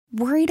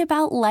Worried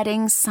about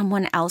letting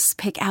someone else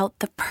pick out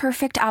the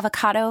perfect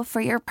avocado for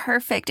your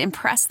perfect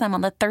impress them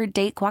on the third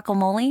date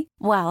guacamole?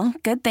 Well,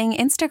 good thing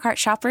Instacart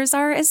shoppers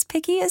are as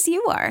picky as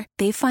you are.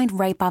 They find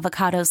ripe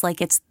avocados like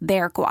it's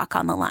their guac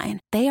on the line.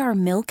 They are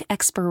milk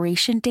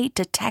expiration date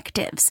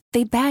detectives.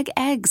 They bag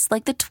eggs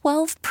like the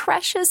 12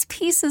 precious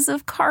pieces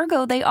of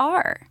cargo they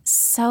are.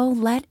 So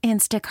let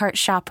Instacart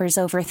shoppers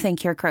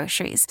overthink your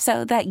groceries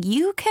so that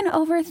you can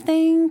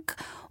overthink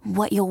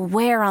what you'll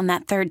wear on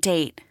that third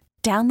date.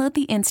 Download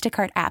the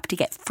Instacart app to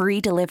get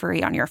free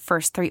delivery on your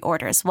first 3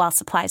 orders while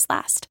supplies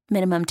last.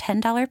 Minimum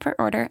 $10 per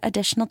order.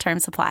 Additional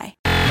terms apply.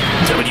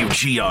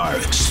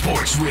 WGR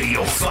Sports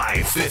Radio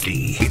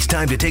 550. It's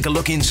time to take a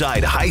look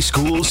inside high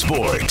school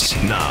sports.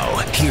 Now,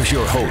 here's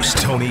your host,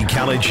 Tony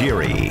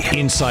Caligiuri.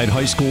 Inside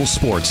High School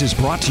Sports is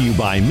brought to you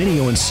by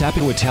Mineo and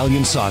Sapio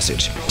Italian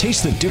Sausage.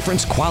 Taste the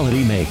difference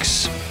quality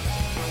makes.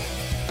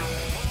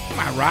 Come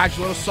on, Raj,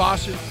 little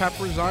sausage,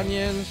 peppers,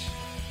 onions.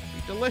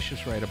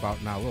 Delicious right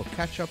about now. A little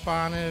ketchup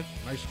on it.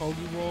 Nice hoagie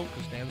roll,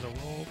 Costanza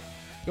roll.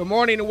 Good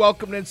morning and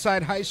welcome to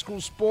Inside High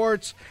School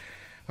Sports.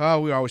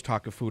 We're always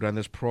talking food on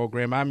this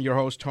program. I'm your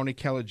host, Tony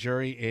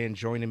Caligiuri, and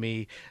joining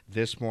me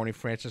this morning,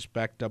 Francis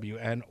Beck,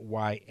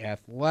 WNY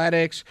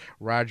Athletics.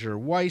 Roger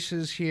Weiss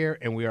is here,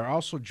 and we are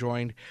also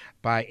joined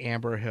by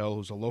Amber Hill,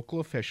 who's a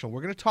local official.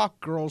 We're going to talk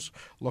girls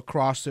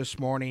lacrosse this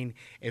morning.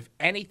 If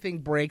anything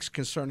breaks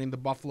concerning the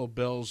Buffalo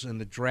Bills in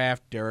the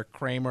draft, Derek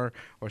Kramer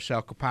or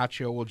Sal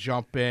Capaccio will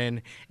jump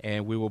in,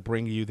 and we will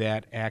bring you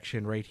that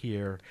action right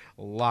here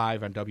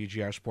live on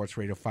WGR Sports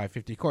Radio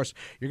 550. Of course,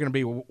 you're going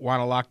to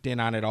want to locked in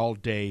on it all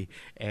day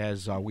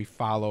as we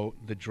follow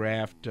the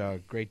draft.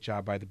 Great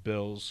job by the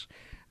Bills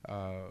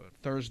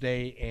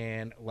Thursday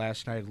and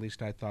last night. At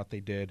least I thought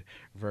they did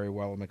very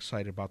well. I'm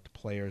excited about the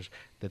players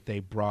that they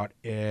brought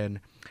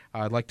in.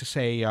 I'd like to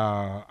say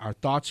our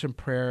thoughts and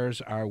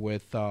prayers are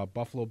with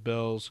Buffalo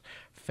Bills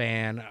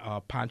fan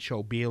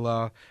Pancho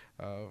Bila,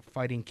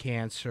 fighting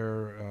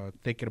cancer,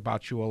 thinking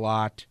about you a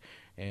lot,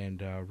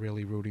 and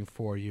really rooting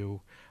for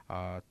you.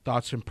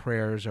 Thoughts and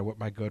prayers are with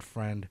my good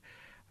friend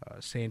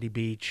Sandy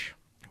Beach,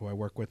 who I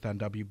work with on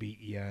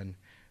WBEN,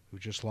 who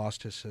just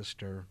lost his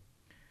sister,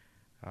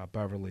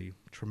 Beverly.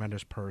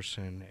 Tremendous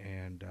person,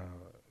 and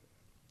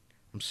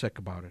I'm sick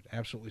about it.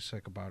 Absolutely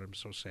sick about it. I'm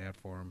so sad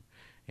for him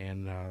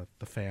and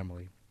the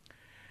family.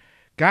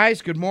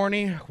 Guys, good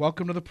morning.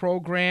 Welcome to the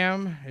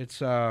program.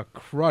 It's a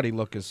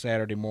cruddy-looking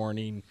Saturday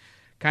morning,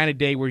 kind of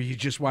day where you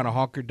just want to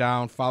hunker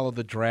down, follow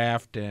the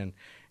draft, and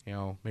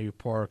maybe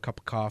pour a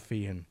cup of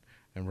coffee and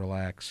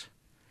relax.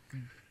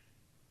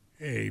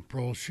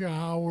 April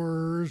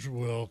showers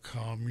will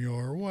come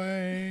your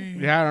way.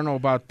 Yeah, I don't know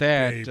about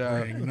that. They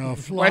bring the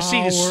flowers when I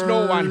see the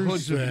snow on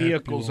hoods of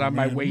vehicles on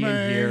my way in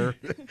May. here,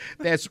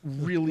 that's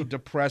really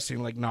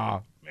depressing. Like, nah,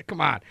 come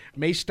on.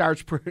 May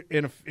starts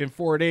in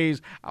 4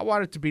 days. I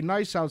want it to be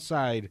nice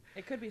outside.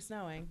 It could be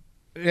snowing.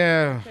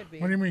 Yeah. Could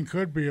be. What do you mean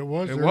could be? It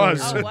was. It earlier.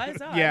 was. Oh, it was?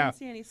 Oh, I Yeah. didn't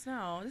see any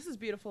snow. This is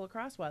beautiful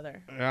lacrosse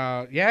weather.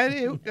 Yeah,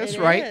 that's It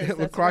right. is, that's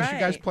Lacrosse, you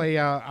guys right. play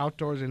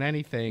outdoors in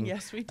anything.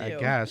 Yes, we do. I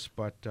guess,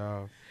 but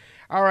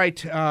all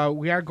right.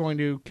 We are going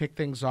to kick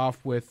things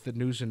off with the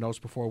news and notes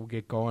before we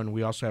get going.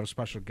 We also have a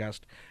special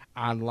guest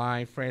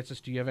online. Francis,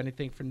 do you have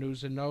anything for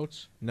news and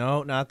notes?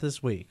 No, not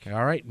this week.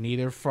 All right.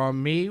 Neither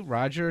from me.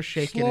 Roger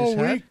shaking Slow his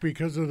head. week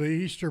because of the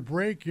Easter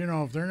break.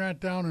 If they're not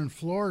down in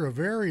Florida,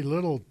 very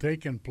little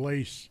taking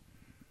place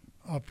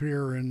up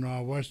here in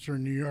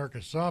western New York. A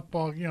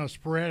softball,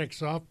 sporadic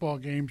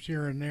softball games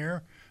here and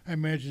there. I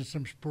imagine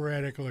some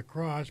sporadic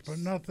lacrosse, but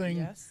nothing,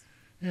 Yes.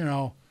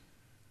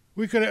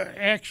 We could have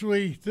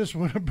actually, this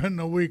would have been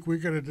the week we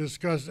could have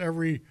discussed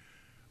every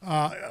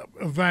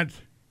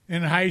event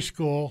in high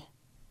school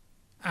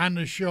on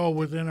the show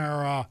within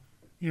our,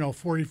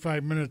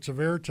 45 minutes of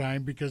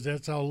airtime, because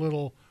that's how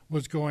little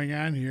was going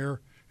on here.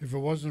 If it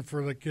wasn't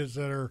for the kids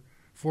that are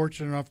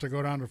fortunate enough to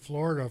go down to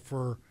Florida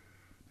for,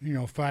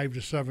 5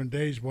 to 7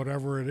 days,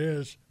 whatever it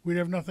is, we'd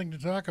have nothing to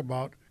talk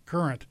about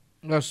current.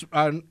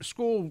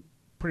 School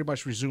pretty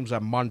much resumes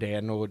on Monday. I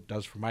know it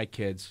does for my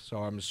kids, so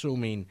I'm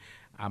assuming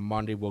on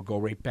Monday we'll go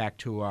right back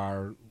to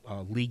our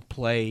league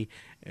play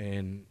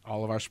and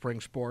all of our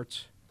spring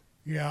sports.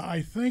 Yeah,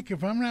 I think,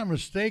 if I'm not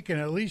mistaken,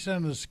 at least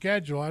on the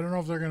schedule, I don't know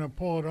if they're going to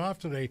pull it off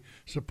today,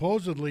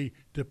 supposedly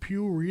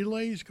Depew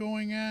Relays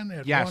going on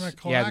at 1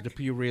 o'clock. Yeah, the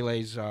Depew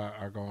Relays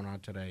are going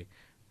on today.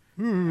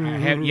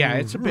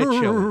 It's a bit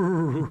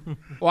chilly.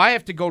 Well, I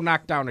have to go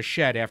knock down a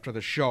shed after the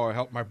show. I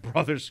help my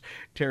brothers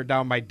tear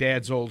down my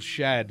dad's old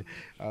shed.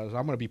 So I'm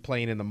going to be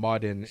playing in the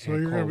mud and So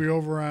you're going to be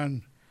over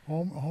on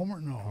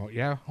Homer? No. Oh,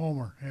 yeah.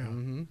 Homer, yeah.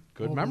 Mm-hmm.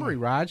 Good Homer. memory,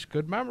 Raj.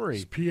 Good memory.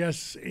 It's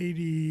PS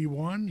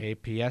 81.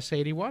 APS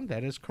 81,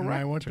 that is correct.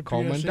 And I went to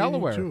Tacoma, PS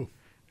Delaware. 82.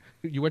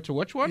 You went to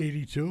which one?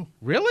 82.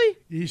 Really?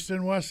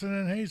 Easton, Weston,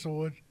 and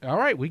Hazelwood. All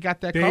right, we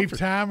got that Dave covered.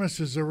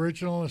 Thomas's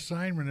original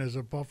assignment as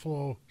a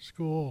Buffalo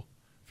school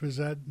phys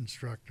ed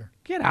instructor.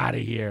 Get out of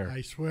here.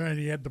 I swear, and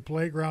he had the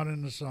playground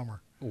in the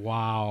summer.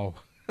 Wow.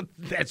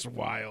 That's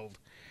wild.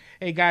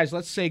 Hey, guys,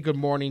 let's say good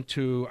morning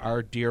to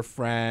our dear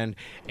friend.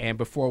 And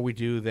before we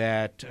do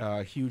that,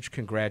 huge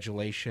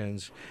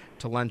congratulations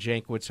to Len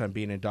Jankowicz on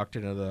being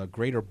inducted into the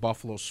Greater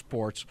Buffalo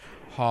Sports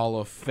Hall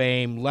of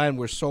Fame. Len,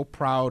 we're so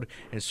proud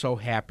and so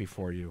happy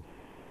for you.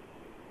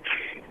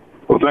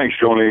 Well, thanks,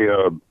 Tony.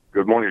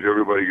 Good morning to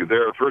everybody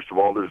there. First of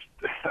all,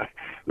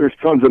 there's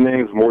tons of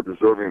names more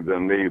deserving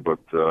than me, but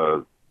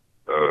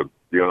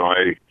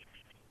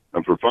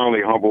I'm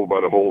profoundly humbled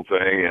by the whole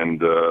thing,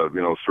 and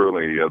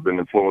certainly I've been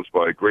influenced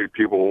by great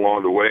people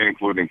along the way,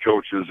 including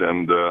coaches,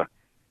 and like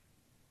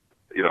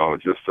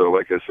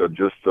I said,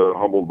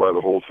 humbled by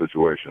the whole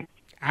situation.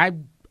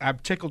 I'm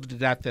tickled to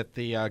death that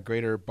the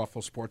Greater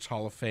Buffalo Sports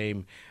Hall of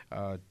Fame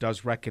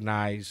does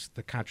recognize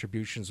the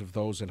contributions of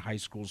those in high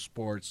school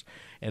sports.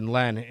 And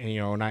Len,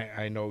 and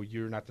I know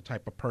you're not the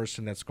type of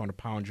person that's going to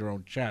pound your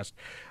own chest,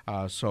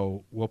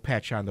 so we'll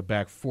pat you on the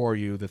back for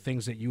you. The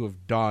things that you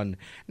have done,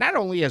 not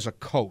only as a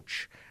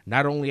coach,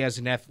 not only as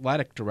an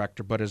athletic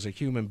director, but as a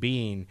human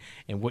being,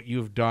 and what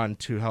you've done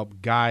to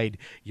help guide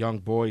young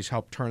boys,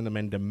 help turn them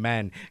into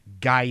men,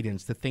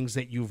 guidance, the things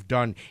that you've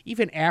done,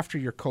 even after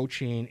your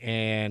coaching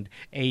and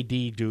AD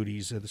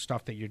duties, the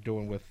stuff that you're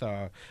doing with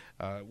the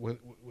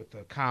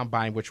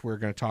Combine, which we're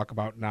going to talk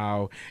about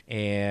now,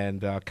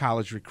 and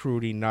college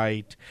recruiting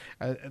night.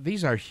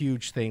 These are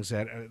huge things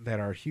that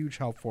are huge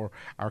help for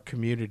our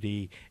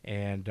community,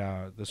 and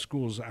the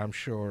schools, I'm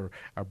sure,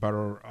 are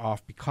better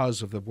off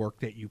because of the work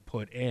that you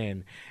put in.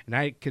 And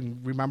I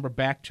can remember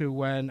back to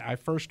when I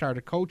first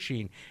started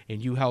coaching,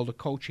 and you held a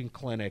coaching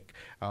clinic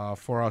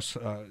for us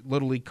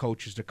Little League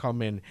coaches to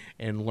come in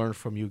and learn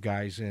from you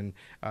guys, and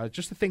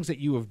just the things that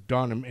you have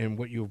done and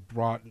what you've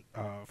brought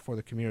for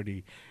the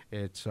community.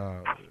 It's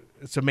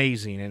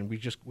amazing, and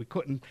we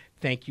couldn't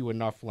thank you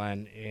enough,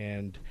 Len,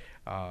 and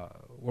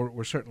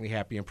we're certainly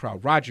happy and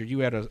proud. Roger, you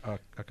had a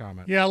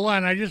comment. Yeah,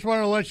 Len, I just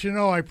want to let you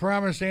know, I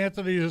promised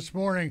Anthony this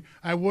morning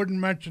I wouldn't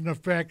mention the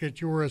fact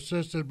that you were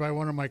assisted by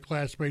one of my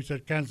classmates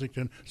at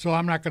Kensington, so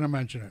I'm not going to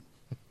mention it.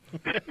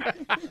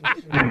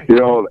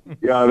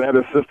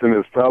 That assistant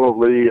is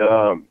probably,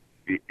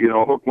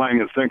 hook,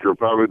 line, and sinker,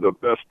 probably the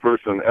best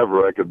person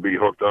ever I could be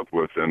hooked up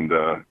with, and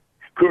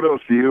kudos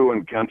to you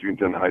and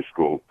Kensington High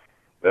School.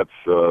 That's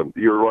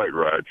you're right,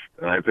 Raj.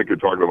 And I think you're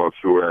talking about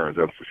Sue Aarons,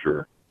 that's for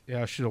sure.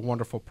 Yeah, she's a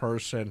wonderful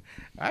person.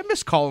 I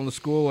miss calling the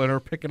school and her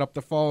picking up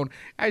the phone.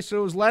 Hey,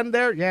 Sue, is Len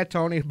there? Yeah,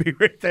 Tony will be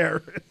right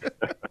there.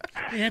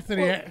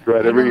 Anthony, I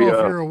don't know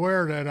if you're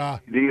aware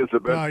that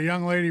the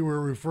young lady we're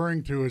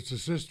referring to is the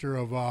sister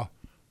of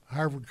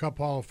Harvard Cup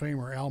Hall of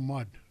Famer Al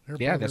Mudd.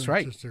 Yeah, that's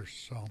right.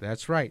 Sisters, so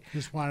that's right.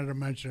 Just wanted to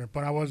mention it,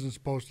 but I wasn't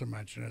supposed to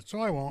mention it, so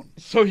I won't.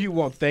 So you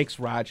won't. Thanks,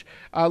 Raj.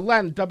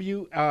 Len,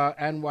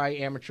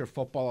 WNY Amateur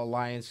Football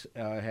Alliance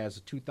has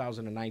a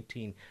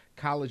 2019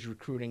 College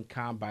Recruiting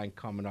Combine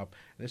coming up.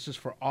 This is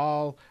for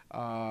all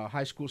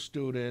high school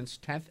students,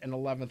 10th and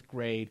 11th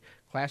grade,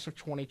 class of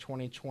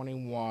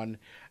 2020-21.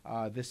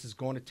 This is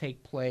going to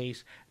take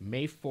place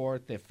May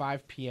 4th at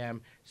 5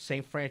 p.m.,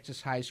 St.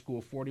 Francis High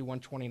School,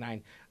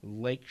 4129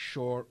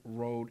 Lakeshore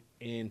Road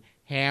in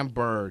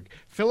Hamburg.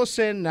 Fill us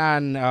in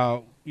on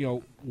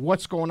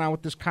what's going on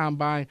with this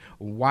combine,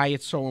 why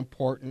it's so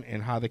important,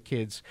 and how the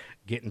kids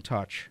get in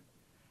touch.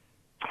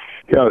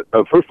 Yeah,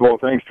 first of all,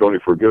 thanks, Tony,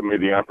 for giving me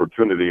the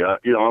opportunity.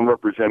 I'm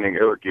representing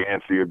Eric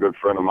Yancey, a good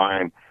friend of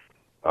mine,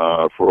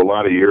 for a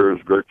lot of years,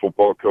 great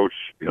football coach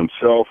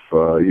himself.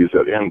 He's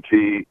at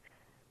NT.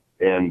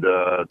 And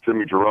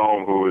Timmy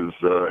Jerome, who is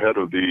head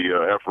of the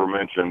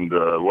aforementioned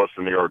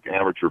Western New York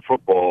Amateur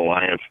Football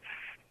Alliance.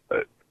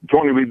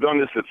 Tony, we've done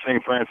this at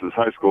St. Francis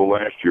High School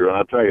last year, and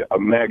I'll tell you, a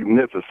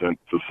magnificent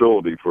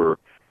facility for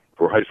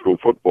high school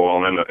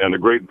football and a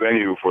great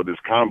venue for this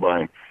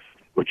combine.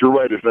 But you're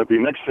right, it's going to be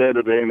next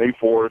Saturday, May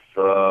 4th,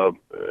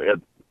 at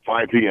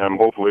 5 p.m.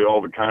 Hopefully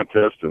all the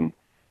contests and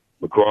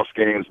lacrosse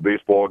games,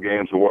 baseball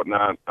games, and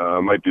whatnot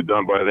might be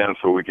done by then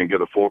so we can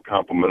get a full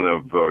complement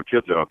of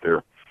kids out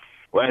there.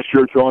 Last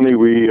year, Tony,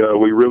 we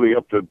really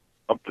upped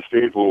the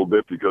stage a little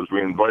bit because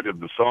we invited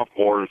the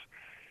sophomores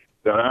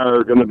that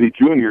are going to be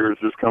juniors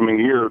this coming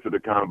year to the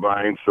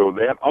Combine, so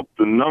that upped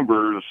the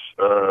numbers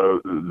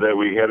that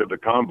we had at the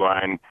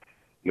Combine.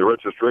 The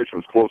registration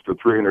was close to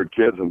 300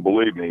 kids, and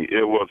believe me,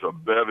 it was a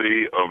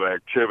bevy of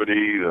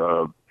activity.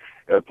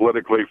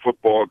 Athletically,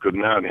 football could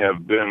not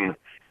have been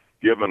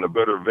given a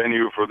better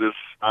venue for this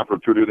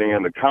opportunity.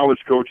 And the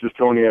college coaches,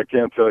 Tony, I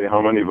can't tell you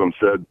how many of them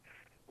said,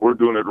 we're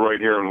doing it right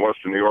here in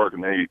Western New York,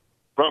 and they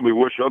probably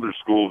wish other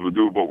schools would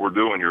do what we're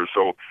doing here.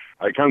 So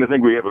I kind of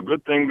think we have a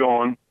good thing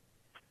going.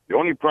 The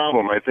only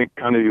problem, I think,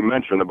 kind of you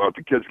mentioned about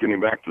the kids getting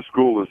back to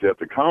school is that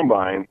the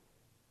Combine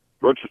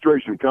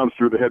registration comes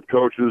through the head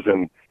coaches,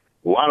 and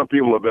a lot of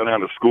people have been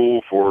out of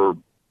school for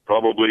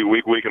probably a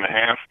week and a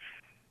half.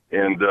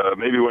 And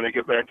maybe when they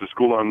get back to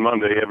school on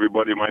Monday,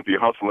 everybody might be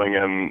hustling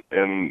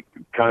and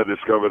kind of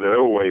discover that,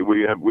 oh, wait,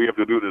 we have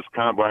to do this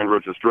Combine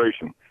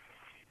registration.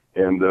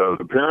 And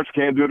the parents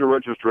can't do the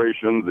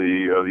registration.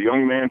 The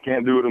young man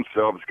can't do it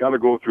himself. It's got to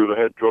go through the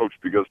head coach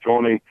because,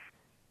 Tony,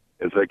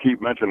 as I keep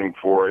mentioning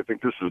before, I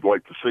think this is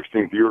like the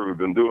 16th year we've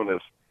been doing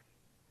this.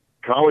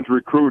 college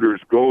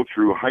recruiters go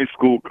through high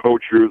school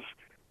coaches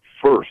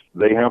first.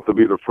 They have to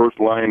be the first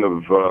line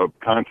of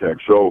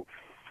contact. So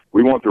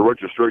we want the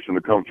registration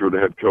to come through the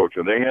head coach.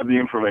 And they have the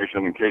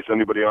information in case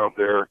anybody out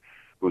there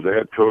who's a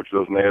head coach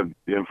doesn't have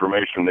the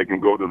information. They can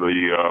go to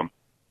the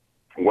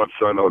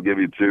website I'll give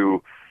you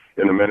to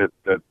in a minute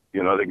that,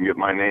 you know, they can get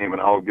my name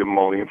and I'll give them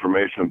all the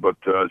information. But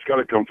it's got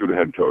to come through the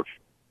head coach.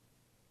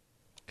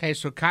 Okay,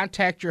 so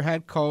contact your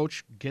head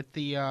coach, get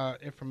the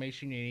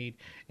information you need,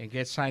 and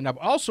get signed up.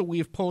 Also,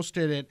 we've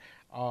posted it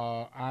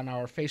on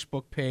our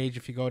Facebook page.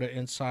 If you go to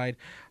Inside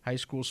High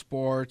School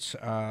Sports,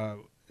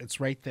 it's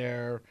right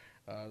there.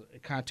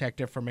 Contact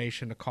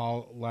information to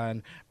call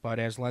Len. But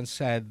as Len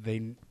said,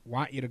 they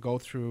want you to go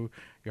through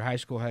your high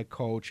school head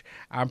coach.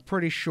 I'm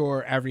pretty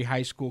sure every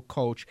high school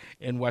coach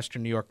in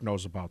Western New York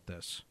knows about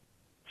this.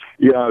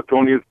 Yeah,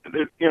 Tony,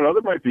 you know,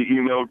 there might be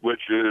email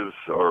glitches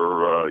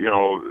or, you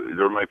know,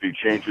 there might be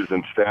changes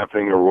in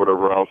staffing or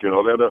whatever else. You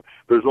know,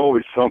 there's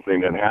always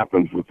something that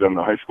happens within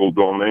the high school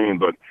domain.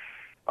 But,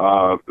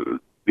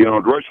 you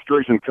know, the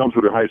registration comes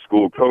with a high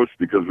school coach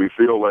because we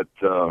feel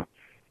that,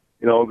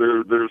 you know,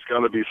 there's got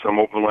to be some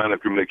open line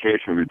of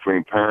communication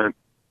between parent,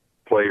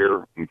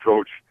 player, and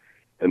coach,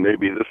 and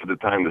maybe this is the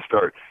time to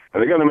start.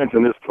 And I got to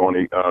mention this,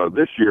 Tony.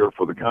 This year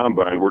for the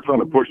Combine, we're trying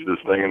to push this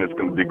thing, and it's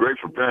going to be great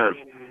for parents.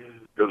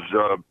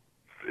 Because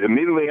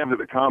immediately after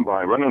the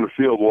Combine, right on the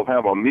field, we'll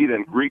have a meet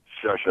and greet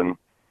session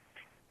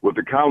with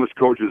the college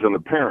coaches and the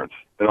parents.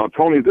 And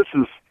Tony, this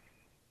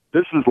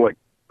is like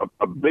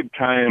a big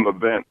time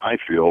event, I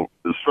feel,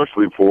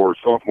 especially for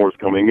sophomores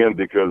coming in,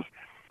 because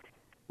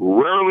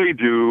rarely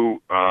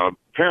do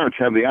parents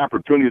have the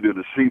opportunity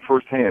to see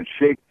firsthand,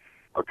 shake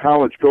a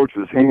college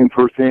coach's hand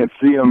firsthand,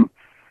 see him,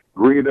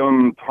 greet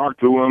him, talk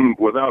to him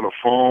without a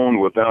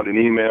phone, without an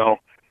email.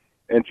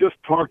 And just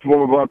talk to them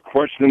about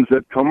questions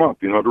that come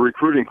up, you know, the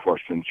recruiting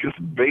questions, just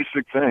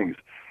basic things.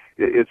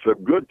 It's a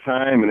good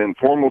time, an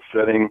informal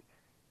setting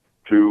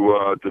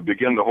to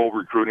begin the whole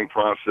recruiting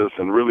process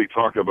and really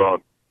talk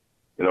about,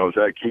 you know, as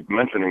I keep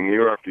mentioning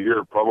year after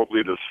year,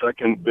 probably the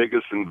second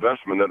biggest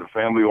investment that a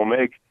family will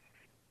make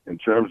in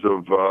terms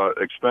of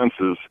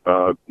expenses.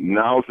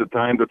 Now's the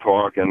time to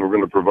talk, and we're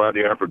going to provide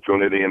the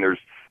opportunity, and there's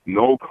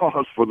no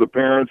cost for the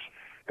parents.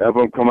 Have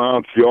them come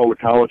out, see all the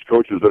college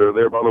coaches that are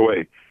there. By the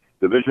way,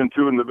 Division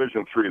II and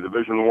Division III.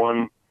 Division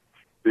I,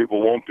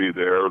 people won't be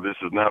there. This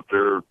is not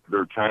their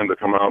time to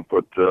come out.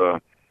 But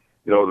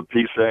you know, the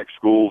PSAC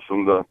schools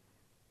from the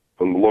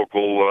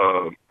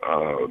local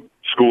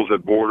schools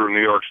that border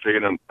New York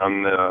State and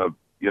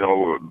you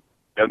know,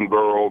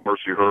 Edinburgh,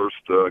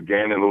 Mercyhurst,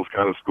 Gannon, those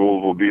kind of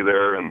schools will be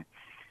there, and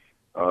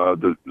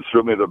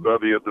certainly the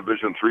bevy of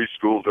Division III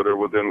schools that are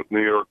within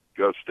New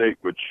York State,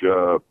 which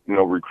you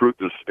know, recruit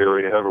this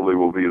area heavily,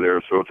 will be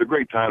there. So it's a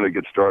great time to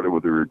get started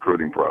with the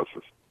recruiting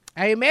process.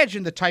 I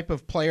imagine the type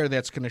of player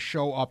that's going to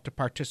show up to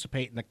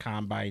participate in the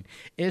Combine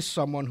is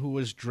someone who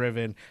is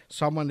driven,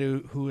 someone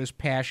who is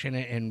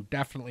passionate and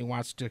definitely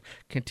wants to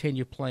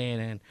continue playing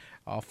in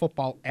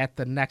football at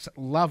the next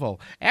level.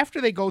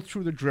 After they go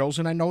through the drills,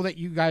 and I know that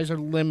you guys are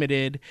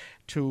limited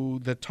to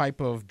the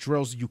type of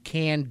drills you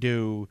can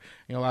do.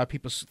 You know, a lot of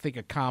people think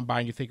of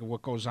Combine, you think of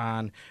what goes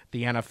on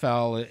the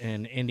NFL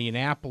in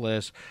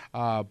Indianapolis.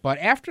 But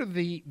after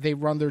they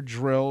run their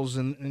drills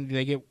and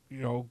they get,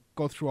 you know,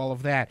 go through all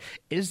of that,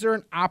 is there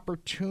an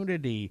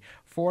opportunity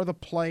for the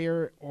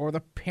player or the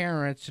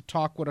parents to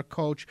talk with a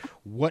coach?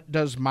 What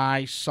does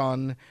my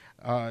son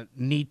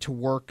need to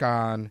work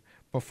on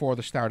before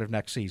the start of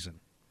next season?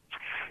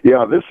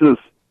 Yeah, this is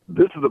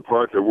the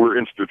part that we're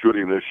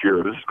instituting this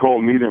year. This is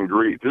called meet and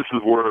greet. This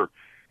is where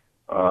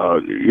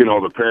you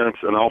know, the parents,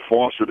 and I'll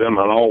foster them,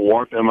 and I'll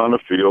walk them on the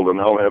field, and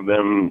I'll have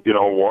them, you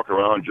know, walk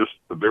around, just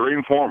very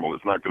informal.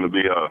 It's not going to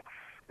be a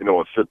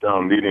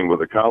sit-down meeting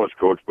with a college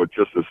coach, but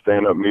just a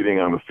stand-up meeting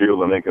on the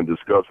field, and they can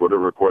discuss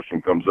whatever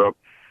question comes up.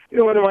 You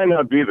know, it might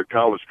not be the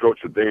college coach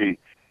that they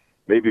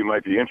maybe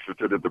might be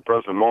interested at the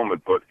present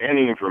moment, but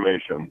any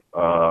information,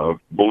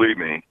 believe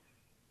me,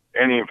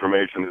 any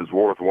information is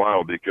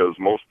worthwhile, because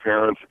most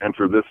parents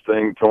enter this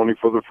thing, Tony,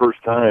 for the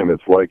first time.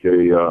 It's like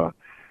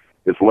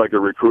a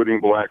recruiting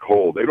black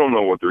hole. They don't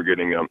know what they're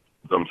getting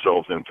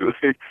themselves into.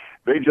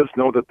 They just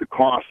know that the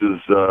cost is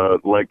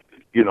like,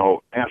 you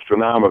know,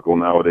 astronomical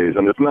nowadays,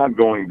 and it's not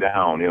going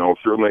down. You know,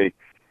 certainly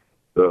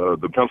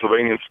the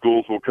Pennsylvania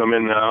schools will come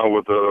in now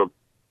with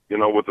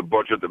a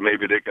budget that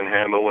maybe they can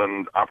handle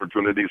and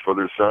opportunities for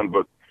their son.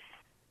 But,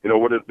 you know,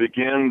 what it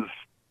begins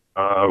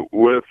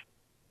with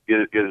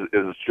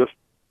is just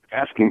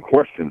asking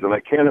questions. And I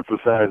can't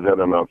emphasize that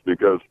enough,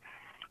 because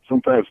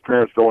sometimes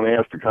parents don't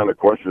ask the kind of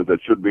questions that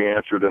should be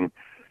answered. And,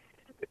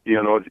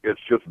 you know, it's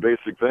just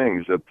basic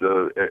things that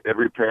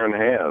every parent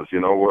has. You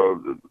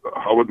know,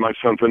 how would my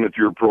son fit into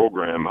your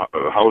program?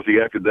 How's the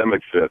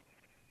academic fit?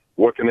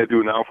 What can I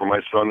do now for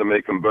my son to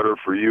make him better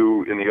for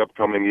you in the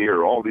upcoming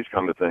year? All these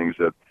kind of things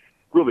that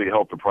really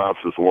help the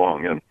process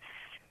along. And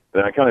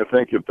I kind of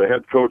think if the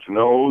head coach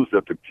knows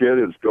that the kid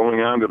is going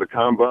on to the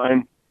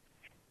Combine,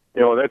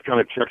 you know, that kind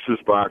of checks his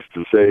box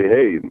to say,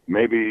 hey,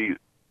 maybe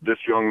this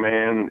young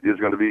man is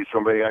going to be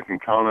somebody I can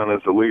count on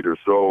as a leader.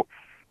 So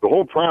the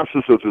whole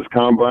process of this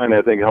combine,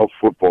 I think, helps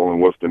football in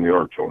Western New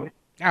York, Tony.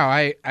 Oh,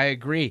 I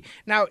agree.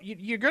 Now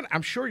you're gonna.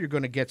 I'm sure you're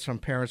going to get some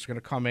parents going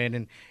to come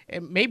in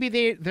and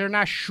maybe they're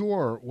not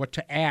sure what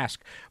to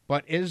ask.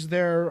 But is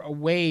there a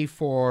way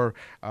for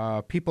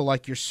people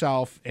like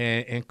yourself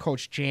and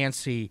Coach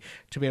Jancy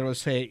to be able to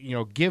say,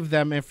 give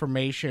them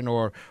information,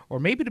 or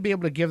maybe to be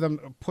able to give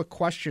them put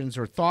questions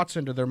or thoughts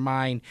into their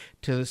mind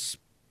to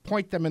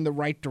point them in the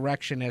right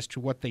direction as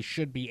to what they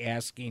should be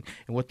asking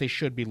and what they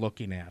should be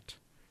looking at?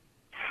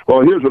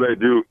 Well, here's what I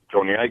do,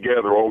 Tony. I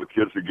gather all the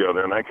kids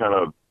together and I kind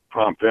of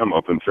prompt them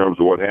up in terms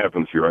of what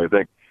happens here. I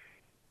think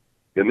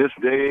in this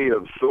day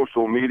of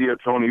social media,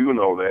 Tony, you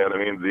know that. I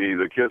mean,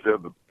 the kids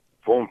have the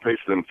phone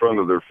pasted in front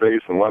of their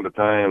face, and a lot of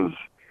times,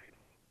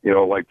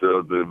 like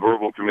the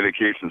verbal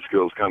communication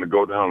skills kind of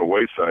go down the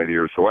wayside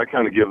here. So I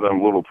kind of give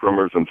them little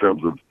primers in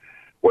terms of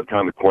what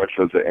kind of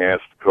questions to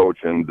ask the coach.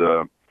 And,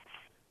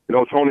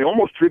 Tony,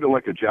 almost treat it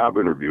like a job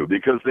interview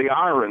because they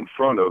are in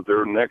front of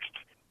their next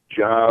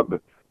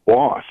job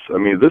boss. I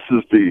mean, this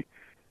is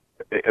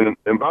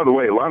and by the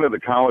way, a lot of the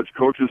college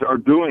coaches are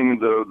doing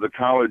the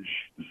college,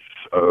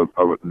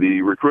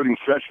 the recruiting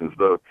sessions,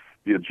 the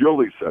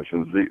agility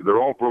sessions.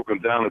 They're all broken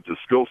down into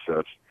skill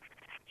sets.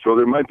 So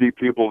there might be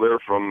people there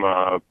from,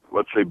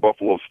 let's say,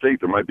 Buffalo State.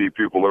 There might be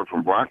people there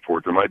from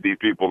Brockport. There might be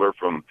people there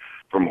from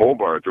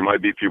Hobart. There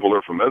might be people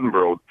there from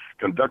Edinburgh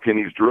conducting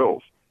these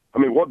drills. I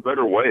mean, what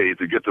better way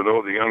to get to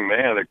know the young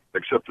man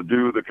except to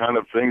do the kind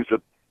of things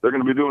that they're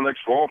going to be doing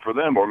next fall for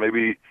them, or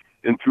maybe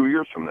in 2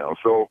 years from now.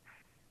 So,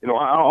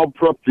 I'll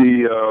prep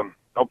the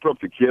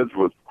kids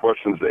with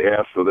questions to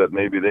ask so that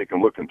maybe they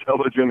can look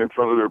intelligent in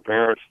front of their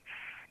parents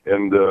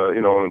and,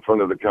 in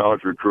front of the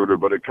college recruiter.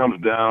 But it comes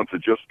down to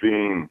just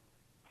being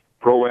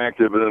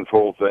proactive in this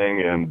whole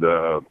thing. And,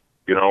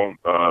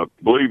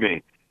 believe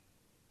me,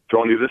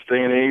 Tony, this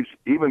day and age,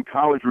 even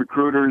college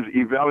recruiters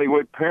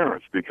evaluate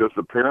parents because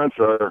the parents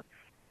are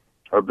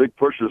big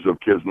pushers of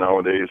kids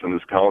nowadays in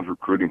this college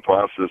recruiting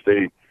process.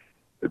 They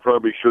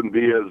probably shouldn't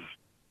be as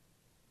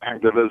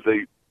active as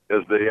they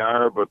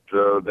are, but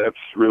that's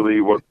really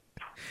what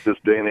this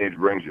day and age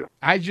brings you.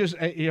 I just,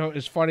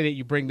 it's funny that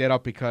you bring that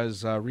up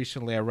because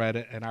recently I read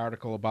an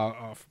article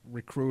about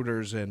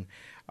recruiters and,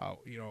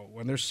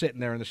 when they're sitting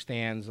there in the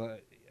stands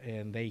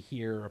and they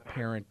hear a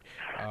parent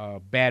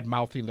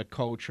bad-mouthing the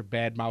coach or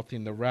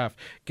bad-mouthing the ref,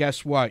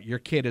 guess what? Your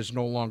kid is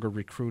no longer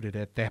recruited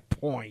at that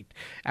point.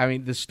 I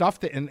mean, the stuff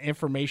and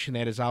information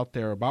that is out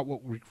there about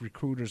what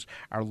recruiters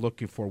are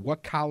looking for,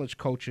 what college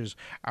coaches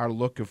are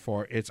looking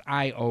for, it's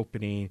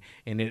eye-opening,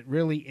 and it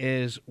really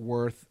is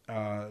worth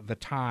the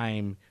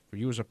time for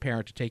you as a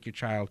parent to take your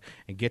child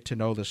and get to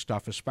know this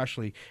stuff,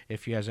 especially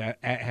if you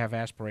have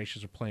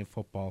aspirations of playing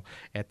football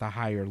at the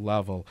higher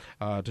level.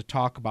 To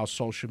talk about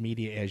social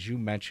media, as you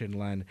mentioned,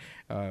 Len,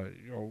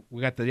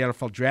 we got the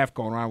NFL draft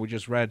going on. We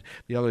just read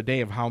the other day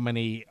of how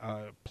many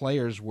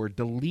players were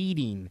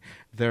deleting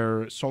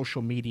their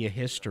social media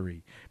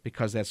history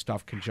because that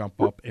stuff can jump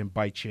up and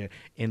bite you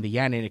in the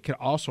end, and it can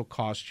also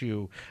cost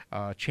you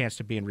a chance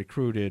to being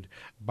recruited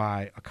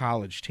by a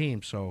college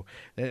team. So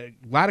a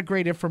lot of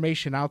great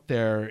information out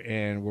there,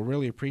 and we're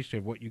really appreciative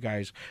of what you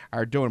guys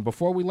are doing.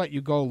 Before we let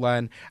you go,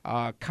 Len,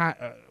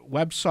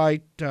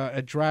 website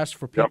address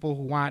for people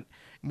who want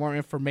more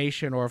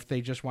information or if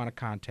they just want to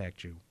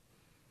contact you.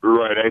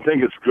 Right. I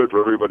think it's good for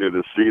everybody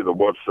to see the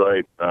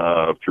website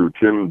through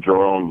Tim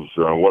Jerome's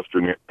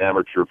Western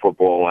Amateur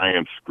Football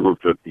Alliance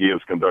group that he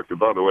has conducted.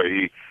 By the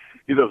way,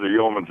 he does a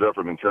yeoman's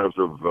effort in terms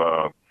of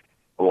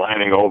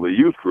aligning all the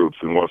youth groups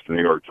in Western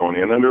New York,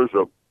 Tony. And then there's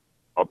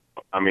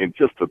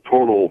just a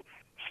total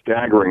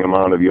staggering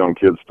amount of young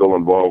kids still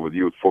involved with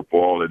youth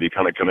football that he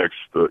kind of connects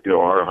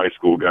our high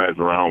school guys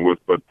around with.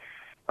 But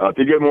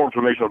to get more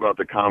information about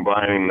the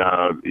combine,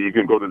 you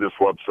can go to this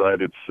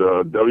website. It's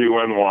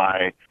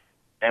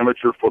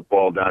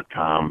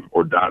WNYAmateurfootball.com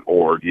or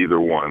 .org, either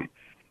one.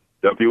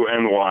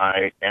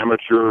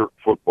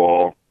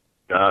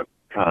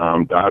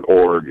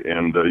 WNYAmateurfootball.com.org,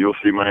 and you'll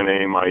see my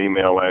name, my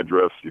email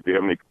address. If you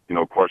have any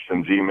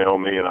questions, email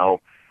me, and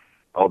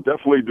I'll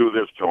definitely do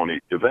this, Tony.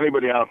 If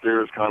anybody out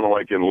there is kind of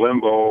like in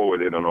limbo,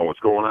 they don't know what's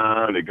going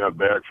on, they got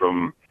back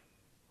from,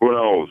 who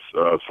knows,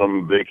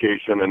 some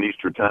vacation in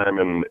Easter time,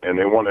 and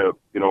they want to,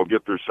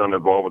 get their son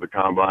involved with the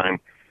combine,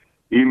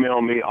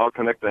 email me. I'll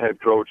connect the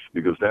head coach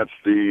because that's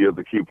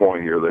the key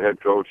point here, the head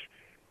coach,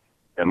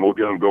 and we'll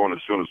get them going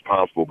as soon as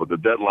possible. But the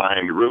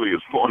deadline really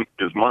is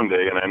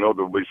Monday, and I know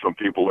there'll be some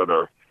people that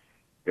are,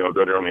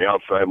 that are on the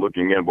outside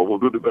looking in, but we'll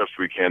do the best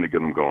we can to get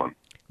them going.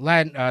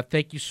 Len,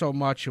 thank you so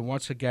much, and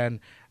once again,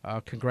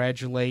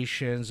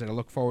 congratulations, and I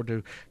look forward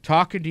to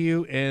talking to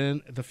you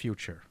in the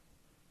future.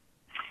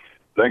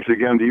 Thanks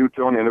again to you,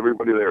 Tony, and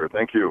everybody there.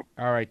 Thank you.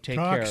 All right, take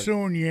care. Talk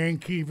soon,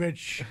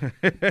 Yankievich.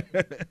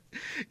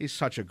 He's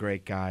such a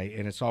great guy,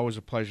 and it's always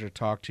a pleasure to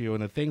talk to you.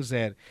 And the things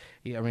that,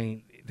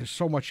 there's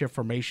so much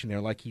information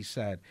there. Like he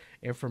said,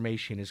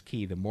 information is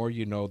key. The more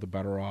you know, the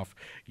better off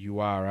you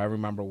are. I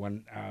remember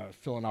when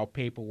filling out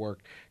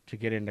paperwork to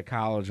get into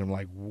college, I'm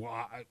like,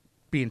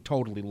 being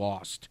totally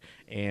lost.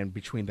 And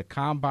between the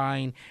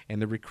combine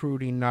and the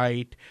recruiting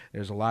night,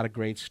 there's a lot of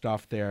great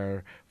stuff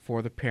there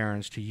for the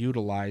parents to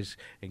utilize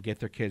and get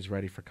their kids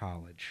ready for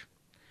college.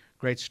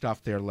 Great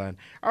stuff there, Len.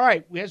 All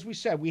right, as we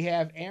said, we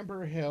have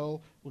Amber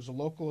Hill, who's a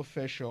local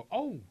official.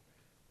 Oh,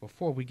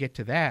 before we get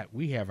to that,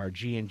 we have our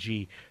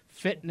G&G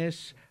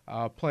Fitness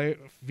player.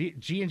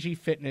 G&G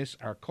Fitness,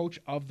 our Coach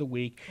of the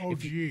Week. Oh,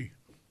 gee.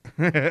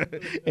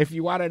 If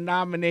you want to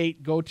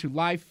nominate, go to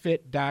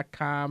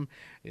livefit.com.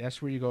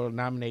 That's where you go to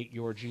nominate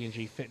your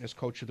G&G Fitness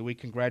Coach of the Week.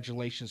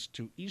 Congratulations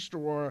to East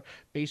Aurora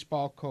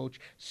baseball coach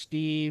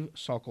Steve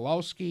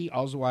Sokolowski,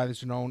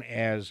 otherwise known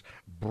as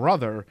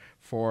Brother,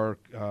 for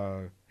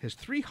his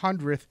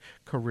 300th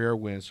career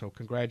win. So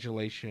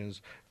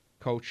congratulations,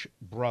 Coach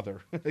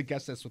Brother. I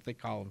guess that's what they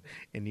call him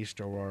in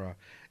East Aurora.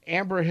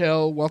 Amber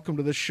Hill, welcome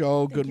to the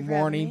show. Thank Good you for having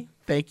morning. me.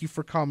 Thank you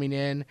for coming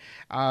in.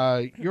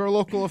 You're a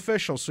local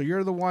official, so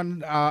you're the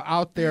one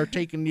out there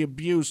taking the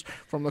abuse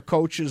from the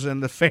coaches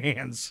and the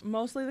fans.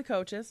 Mostly the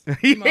coaches.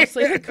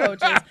 Mostly the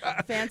coaches.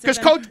 Fans.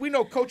 Because we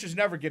know coaches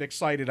never get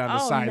excited on the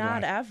sideline.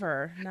 Not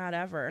ever. Not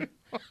ever.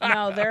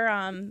 No, they're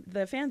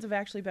the fans have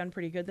actually been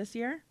pretty good this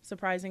year,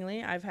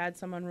 surprisingly. I've had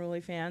some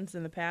unruly fans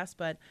in the past,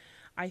 but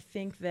I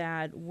think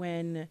that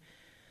when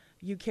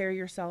you carry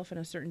yourself in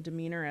a certain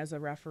demeanor as a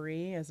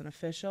referee, as an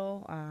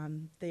official,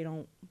 they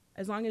don't,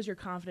 as long as you're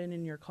confident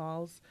in your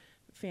calls,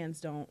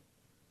 fans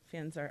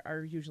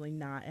are usually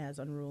not as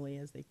unruly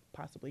as they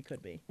possibly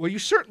could be. Well, you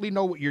certainly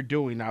know what you're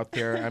doing out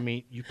there. I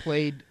mean, you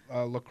played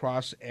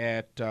lacrosse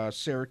at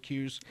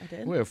Syracuse. I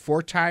did. What,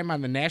 4-time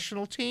on the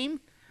national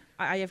team?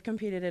 I have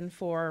competed in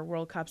 4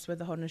 World Cups with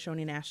the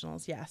Haudenosaunee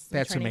Nationals, yes. I'm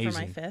That's training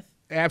amazing. for my 5th.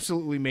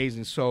 Absolutely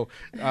amazing. So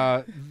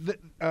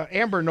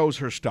Amber knows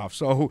her stuff.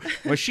 So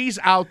when she's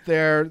out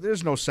there,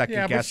 there's no second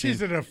Yeah, but guessing.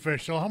 she's an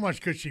official. How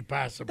much could she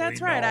possibly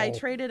That's right.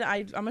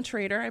 know? I'm a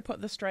trader. I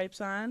put the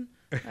stripes on.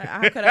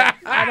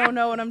 I don't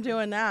know what I'm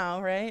doing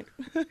now, right?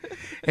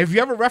 Have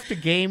you ever reffed a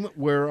game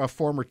where a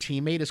former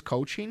teammate is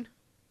coaching?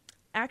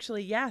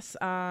 Actually, yes.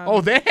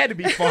 That had to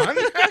be fun.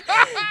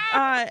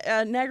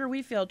 Niagara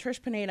Wheatfield,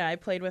 Trish Pineda. I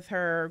played with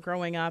her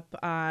growing up,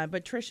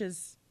 but Trish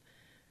is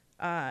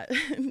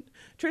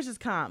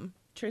calm.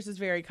 Trish is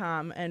very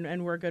calm,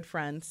 and we're good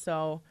friends.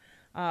 So,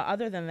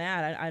 other than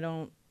that, I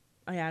don't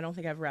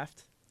think I've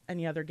reffed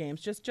any other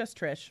games. Just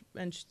Trish,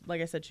 and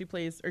like I said,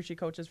 she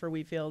coaches for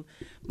Wheatfield,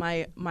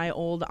 my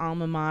old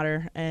alma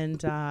mater,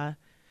 and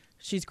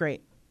she's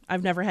great.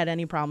 I've never had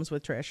any problems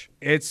with Trish.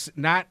 It's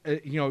not,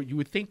 you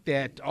would think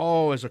that,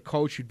 as a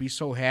coach, you'd be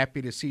so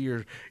happy to see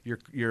your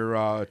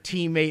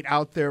teammate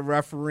out there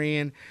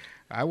refereeing.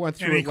 I went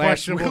through it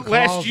last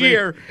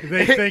year.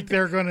 They think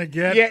they're going to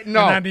get. Yeah,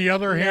 no. And on the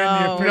other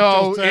hand, the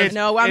official says,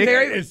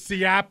 it's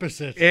the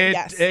opposite.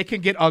 It can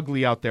get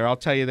ugly out there. I'll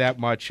tell you that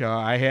much.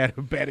 I had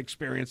a bad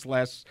experience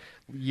last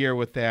year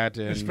with that,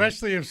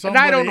 especially if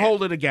somebody. And I don't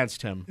hold it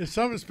against him.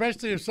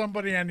 Especially if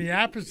somebody on the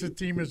opposite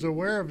team is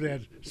aware of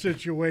that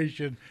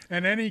situation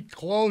and any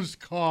close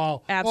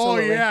call.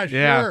 Absolutely. Oh yeah,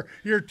 sure.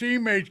 Your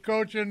teammate's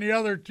coaching the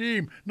other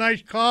team.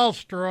 Nice call,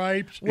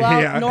 Stripes.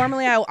 Well,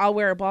 normally I'll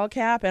wear a ball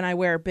cap and I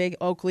wear big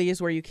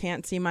Oakleys where you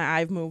can't see my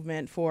eye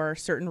movement for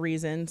certain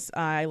reasons.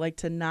 I like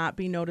to not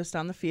be noticed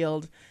on the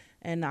field,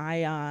 and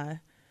I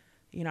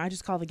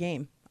just call the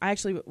game. I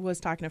actually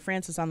was talking to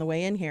Francis on the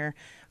way in here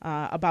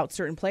about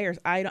certain players.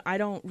 I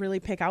don't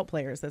really pick out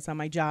players. That's not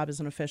my job as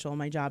an official.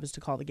 My job is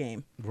to call the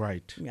game.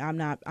 Right. I'm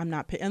not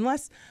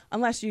unless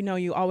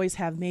you always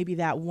have maybe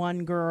that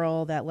one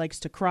girl that likes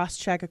to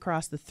cross-check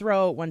across the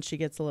throat when she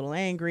gets a little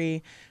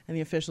angry, and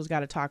the official's got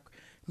to talk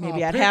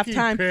maybe at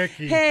halftime.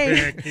 Picky.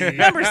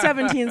 Number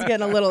 17's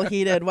getting a little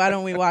heated. Why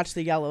don't we watch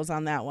the yellows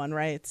on that one,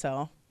 right?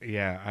 So.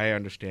 Yeah, I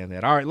understand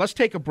that. All right, let's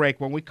take a break.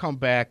 When we come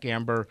back,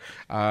 Amber,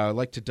 I'd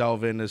like to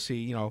delve in to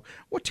see,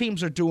 what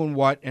teams are doing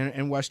what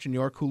in Western New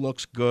York, who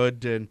looks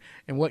good, and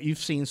what you've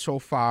seen so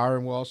far.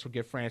 And we'll also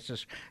get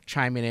Francis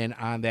chiming in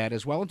on that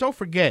as well. And don't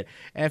forget,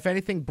 if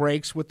anything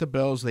breaks with the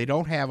Bills, they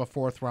don't have a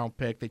 4th-round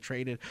pick. They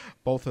traded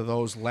both of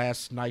those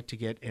last night to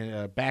get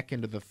back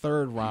into the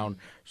 3rd round.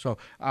 So,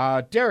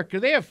 Derek, do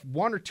they have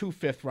 1 or 2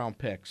 5th-round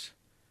picks?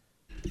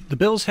 The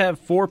Bills have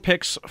 4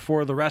 picks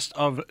for the rest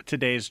of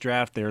today's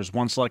draft. There's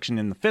 1 selection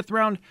in the 5th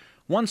round,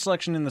 1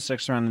 selection in the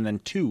 6th round, and then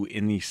 2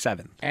 in the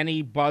 7th.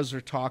 Any buzz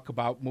or talk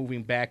about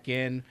moving back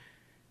in?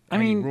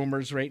 Any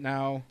rumors right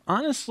now?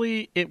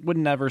 Honestly, it would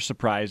never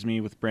surprise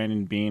me with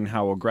Brandon Beane,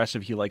 how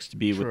aggressive he likes to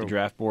be with the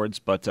draft boards.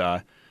 But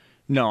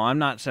no, I'm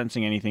not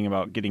sensing anything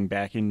about getting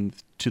back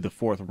into the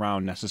 4th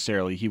round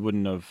necessarily. He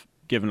wouldn't have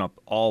given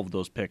up all of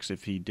those picks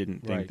if he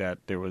didn't think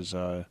that there was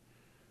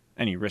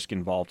any risk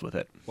involved with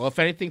it. Well, if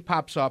anything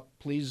pops up,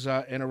 please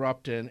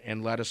interrupt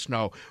and let us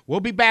know.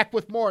 We'll be back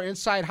with more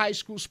Inside High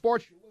School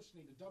Sports. You're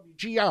listening to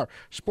WGR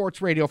Sports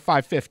Radio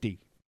 550.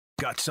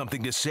 Got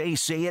something to say?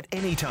 Say it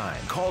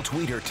anytime. Call,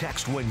 tweet, or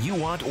text when you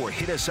want, or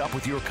hit us up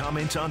with your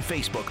comments on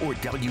Facebook or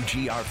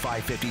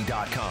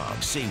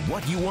WGR550.com. Say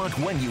what you want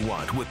when you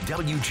want with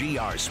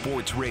WGR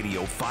Sports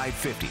Radio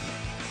 550.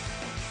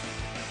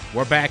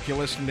 We're back. You're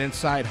listening to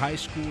Inside High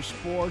School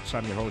Sports.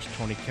 I'm your host,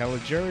 Tony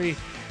Caligiuri.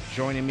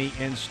 Joining me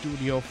in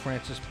studio,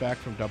 Francis Beck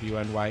from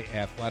WNY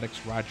Athletics,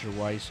 Roger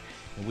Weiss.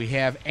 And we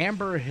have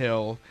Amber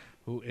Hill,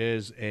 who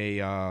is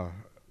an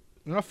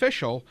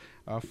official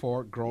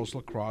for girls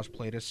lacrosse,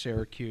 played at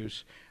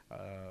Syracuse.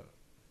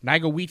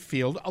 Niagara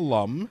Wheatfield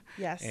alum.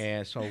 Yes.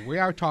 And so we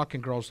are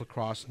talking girls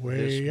lacrosse this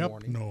Way up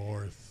morning.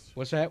 north.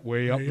 What's that?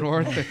 Way up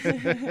north?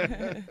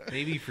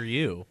 Maybe for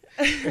you.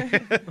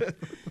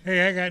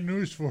 Hey, I got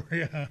news for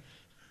you.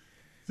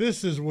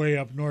 This is way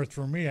up north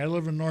for me. I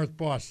live in North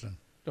Boston.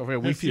 Over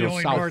here, That's the Wheatfield,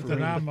 only South north that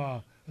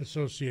Florida. I'm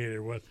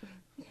associated with.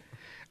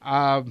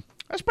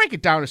 Let's break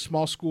it down to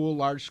small school,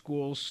 large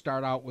schools.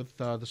 Start out with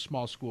the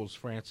small schools,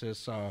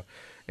 Francis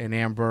and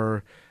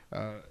Amber.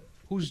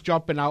 Who's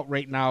jumping out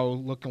right now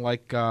looking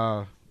like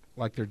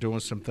they're doing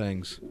some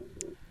things?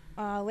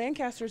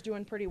 Lancaster's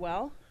doing pretty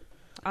well.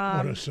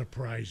 What a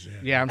surprise.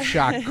 Yeah, I'm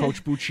shocked.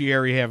 Coach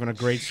Buccieri having a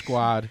great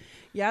squad.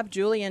 Yep,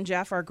 Julie and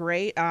Jeff are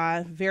great.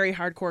 Very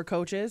hardcore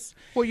coaches.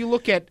 Well, you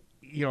look at,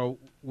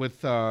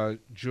 with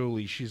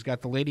Julie, she's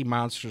got the Lady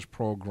Monsters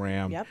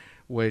program, Yep.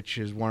 which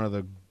is one of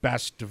the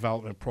best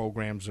development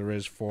programs there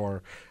is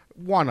for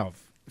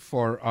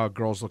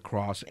girls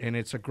lacrosse, and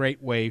it's a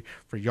great way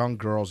for young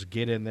girls to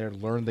get in there,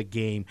 learn the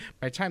game.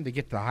 By the time they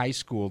get to high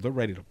school, they're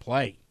ready to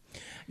play.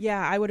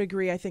 Yeah, I would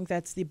agree. I think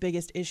that's the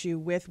biggest issue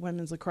with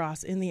women's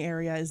lacrosse in the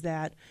area is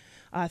that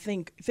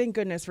thank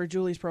goodness for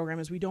Julie's program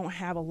is we don't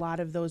have a lot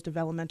of those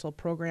developmental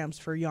programs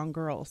for young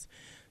girls.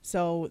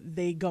 So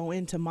they go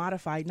into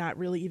modified not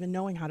really even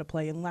knowing how to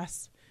play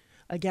unless,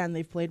 again,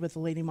 they've played with the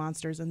Lady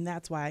Monsters, and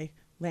that's why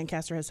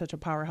Lancaster has such a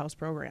powerhouse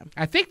program.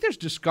 I think there's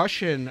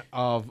discussion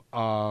of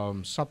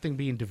something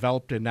being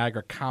developed in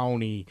Niagara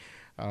County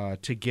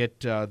to get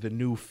the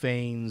new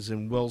Fanes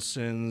and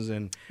Wilsons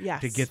and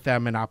Yes. to get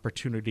them an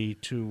opportunity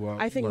to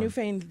I think learn.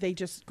 Newfane, they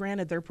just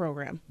granted their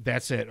program.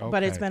 That's it. Okay.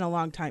 But it's been a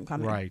long time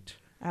coming. Right.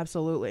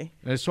 Absolutely.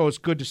 And so it's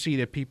good to see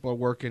that people are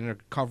working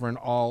and covering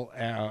all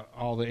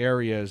the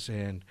areas,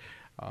 and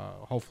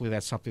hopefully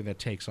that's something that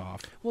takes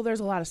off. Well, there's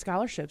a lot of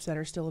scholarships that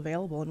are still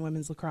available in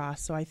women's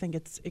lacrosse, so I think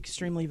it's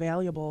extremely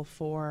valuable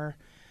for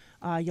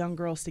young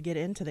girls to get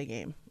into the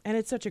game. And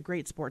it's such a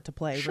great sport to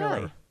play, Sure.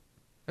 really.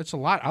 It's a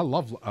lot. I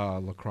love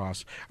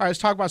lacrosse. All right, let's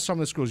talk about some of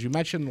the schools. You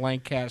mentioned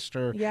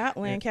Lancaster. Yeah,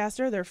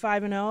 Lancaster, they're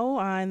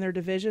 5-0 in their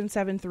division,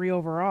 7-3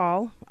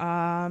 overall.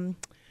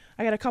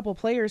 I got a couple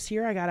players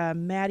here. I got a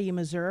Maddie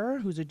Mazur,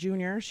 who's a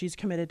junior. She's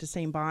committed to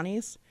St.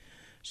 Bonnie's.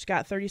 She's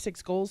got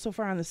 36 goals so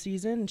far on the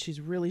season, and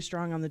she's really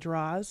strong on the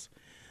draws.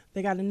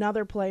 They got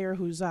another player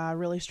who's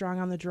really strong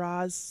on the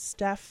draws,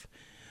 Steph.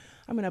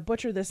 I'm going to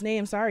butcher this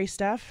name. Sorry,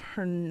 Steph.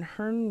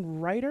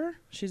 Hernreiter.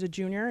 She's a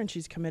junior, and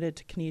she's committed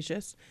to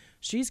Canisius.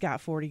 She's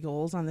got 40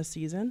 goals on the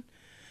season.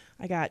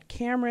 I got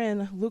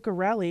Cameron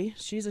Lucarelli.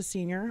 She's a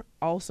senior,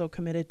 also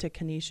committed to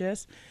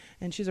Canisius,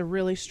 and she's a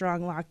really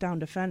strong lockdown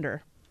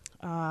defender.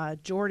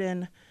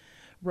 Jordan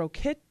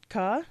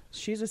Rokitka,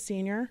 she's a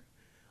senior,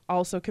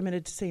 also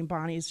committed to St.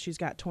 Bonnie's. She's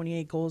got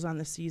 28 goals on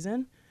the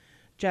season.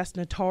 Jess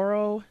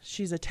Natoro,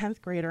 she's a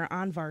 10th grader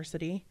on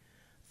varsity,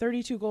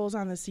 32 goals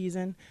on the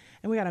season.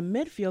 And we got a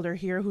midfielder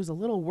here who's a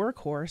little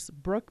workhorse,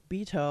 Brooke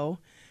Beto,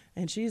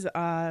 and she's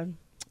a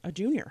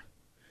junior.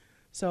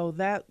 So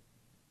that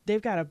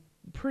they've got a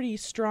pretty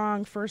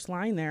strong first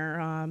line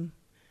there.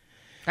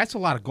 That's a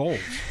lot of goals.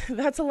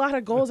 That's a lot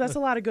of goals. That's a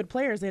lot of good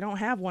players. They don't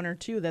have one or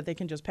two that they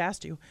can just pass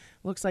to.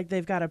 Looks like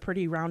they've got a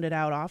pretty rounded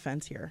out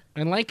offense here.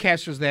 And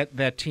Lancaster's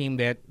that team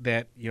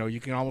that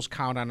you can almost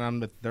count on them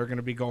that they're going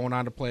to be going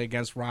on to play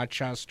against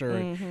Rochester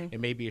and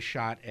maybe a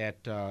shot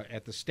at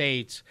the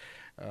States.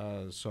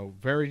 So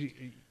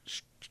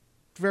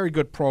very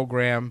good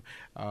program,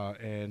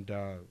 and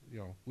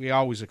we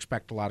always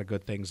expect a lot of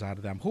good things out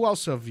of them. Who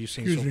else have you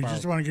seen Excuse so me, far?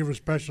 just want to give a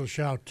special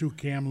shout to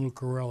Cam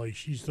Lucarelli.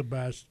 She's the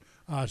best.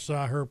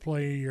 Saw her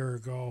play a year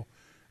ago.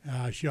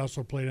 She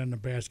also played on the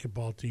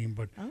basketball team,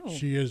 but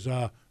she is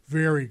a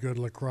very good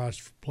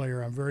lacrosse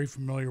player. I'm very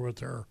familiar with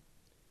her.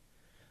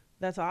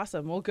 That's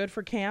awesome. Well, good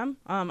for Cam.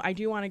 I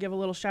do want to give a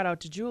little shout out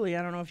to Julie.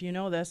 I don't know if you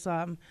know this.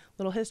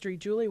 Little history.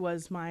 Julie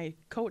was my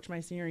coach my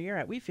senior year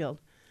at Wheatfield.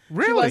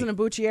 Really? She wasn't a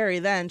Buccieri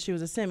then. She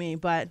was a Simi,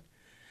 but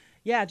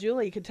yeah,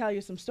 Julie could tell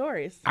you some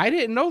stories. I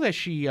didn't know that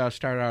she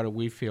started out at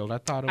Wheatfield. I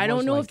thought it was I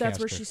don't know Lancaster. if that's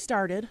where she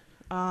started.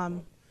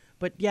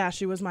 But yeah,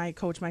 she was my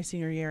coach my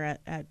senior year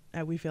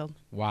at Wheatfield.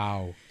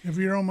 Wow. If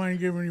you don't mind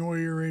giving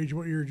away your age,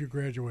 what year did you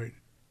graduate?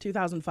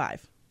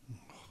 2005.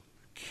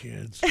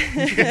 Kids.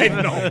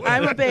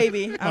 I'm a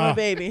baby. I'm a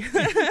baby.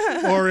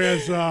 Or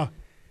as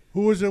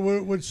who was it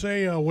would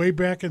say way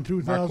back in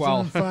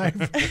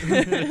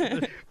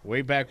 2005?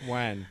 Way back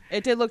when.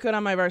 It did look good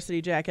on my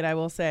varsity jacket, I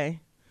will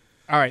say.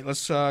 All right,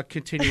 let's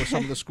continue with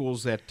some of the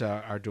schools that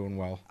are doing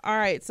well. All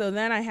right, so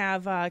then I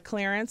have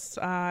Clarence,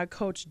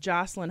 Coach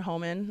Jocelyn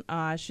Homan.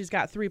 She's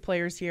got 3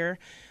 players here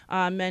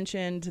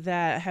mentioned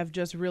that have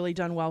just really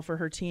done well for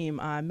her team.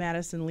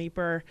 Madison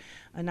Leeper,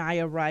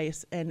 Anaya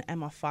Rice, and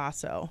Emma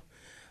Faso.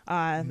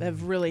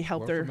 Have really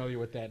helped We're her. familiar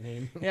with that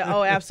name. Yeah,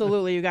 oh,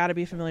 absolutely. You got to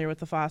be familiar with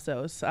the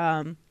Fasos.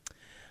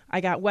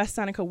 I got West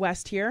Seneca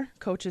West here.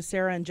 Coaches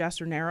Sarah and Jess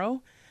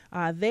Rennero.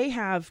 They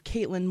have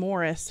Caitlin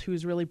Morris,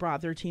 who's really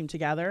brought their team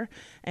together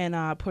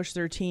and pushed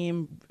their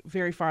team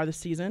very far this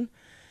season.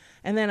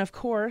 And then, of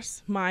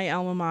course, my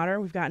alma mater,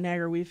 we've got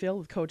Niagara Wheatfield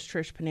with Coach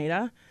Trish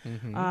Pineda.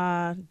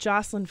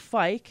 Jocelyn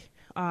Fike,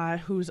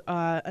 who's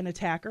an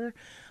attacker.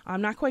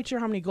 I'm not quite sure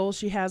how many goals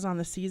she has on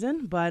the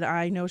season, but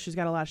I know she's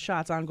got a lot of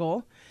shots on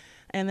goal.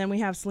 And then we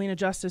have Selena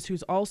Justice,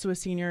 who's also a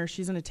senior.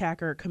 She's an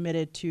attacker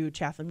committed to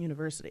Chatham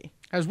University.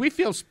 As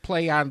Wheatfields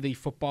play on the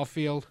football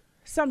field,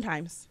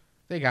 Sometimes.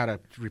 they got to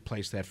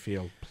replace that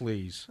field,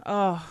 please.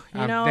 Oh,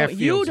 you know, that you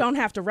feels- don't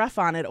have to ref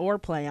on it or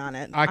play on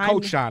it. I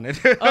coach on it.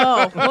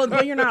 Oh, well,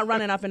 but you're not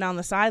running up and down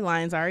the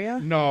sidelines, are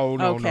you? No.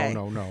 Okay.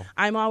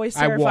 I'm always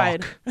I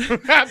terrified.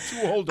 walk. I'm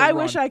too old to I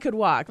run. wish I could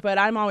walk, but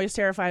I'm always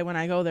terrified when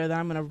I go there that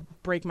I'm going to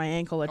break my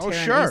ankle or tear an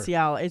sure.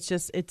 ACL.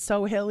 It's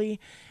so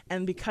hilly,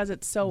 and because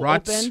it's so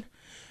Ruts. open.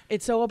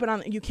 It's so open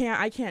on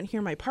I can't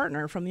hear my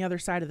partner from the other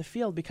side of the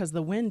field because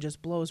the wind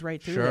just blows right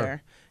through Sure.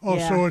 there. Oh,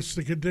 Yeah. so it's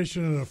the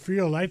condition of the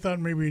field. I thought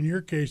maybe in your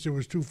case it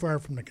was too far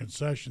from the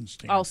concession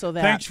stand. Also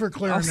that. Thanks for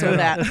clearing also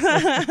that up.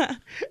 that.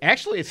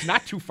 Actually, it's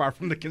not too far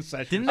from the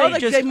concession. Didn't Oh, they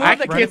like just they moved I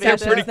the can get there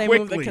concessions. pretty They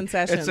quickly. moved the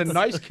concessions. It's a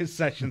nice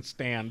concession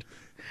stand.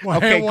 Why,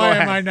 Okay, go why am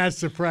ahead. I not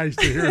surprised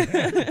to hear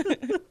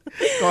that?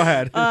 Go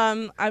ahead.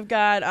 I've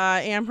got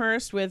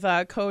Amherst with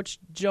Coach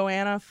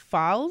Joanna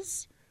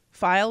Files.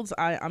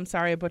 I'm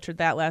sorry I butchered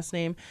that last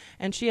name.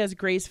 And she has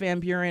Grace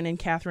Van Buren and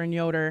Catherine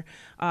Yoder.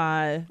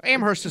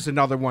 Amherst is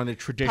another one that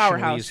traditionally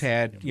Powerhouse. has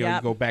had, you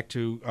Yep. go back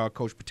to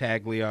Coach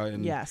Pataglia.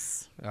 And,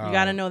 Yes. You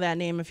got to know that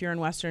name if you're in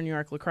Western New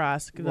York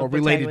lacrosse. Well,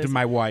 related to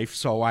my wife,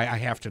 so I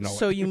have to know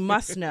So it. you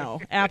must know.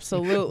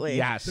 Absolutely.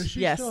 Yes. Does she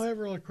Yes. still have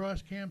her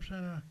lacrosse camps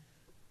on a...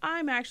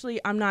 I'm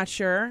not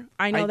sure.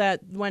 I know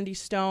that Wendy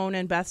Stone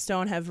and Beth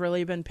Stone have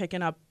really been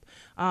picking up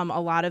a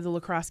lot of the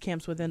lacrosse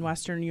camps within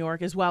Western New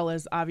York, as well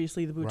as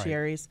obviously the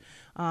Bucciaris.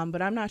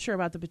 But I'm not sure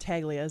about the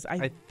Battaglias.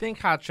 I think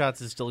Hot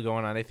Shots is still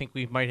going on. I think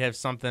we might have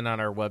something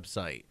on our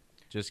website.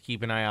 Just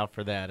keep an eye out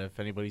for that if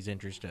anybody's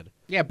interested.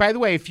 Yeah, by the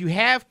way, if you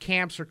have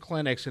camps or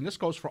clinics, and this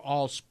goes for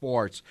all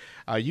sports,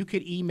 you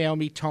could email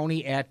me,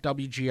 Tony at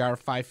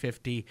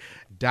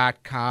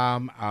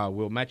WGR550.com.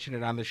 We'll mention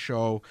it on the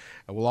show.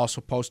 We'll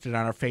also post it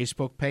on our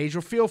Facebook page.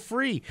 Or feel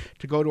free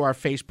to go to our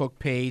Facebook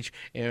page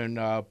and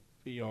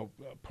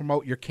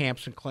promote your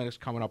camps and clinics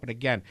coming up. And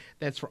again,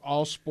 that's for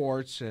all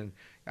sports. And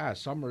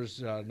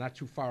summer's not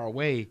too far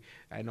away.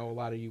 I know a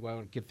lot of you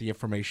want to get the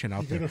information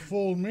out You there. could have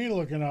fooled me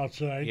looking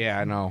outside. Yeah,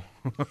 I know.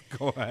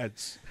 Go ahead.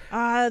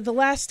 The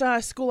last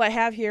school I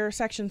have here,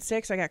 Section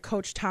 6, I got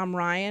Coach Tom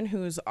Ryan,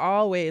 who's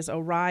always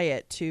a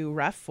riot to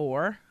ref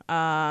for.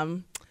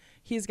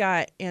 He's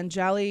got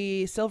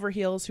Angeli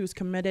Silverheels, who's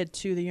committed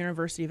to the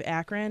University of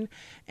Akron,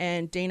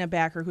 and Dana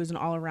Backer, who's an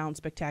all-around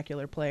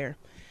spectacular player.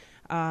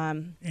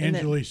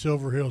 Angeli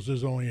Silverheels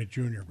is only a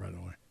junior, by the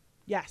way.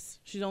 Yes,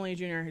 she's only a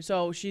junior,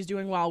 so she's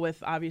doing well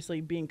with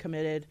obviously being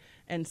committed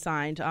and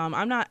signed.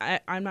 I'm not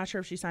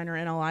sure if she signed her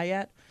NLI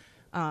yet.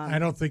 I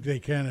don't think they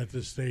can at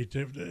this stage.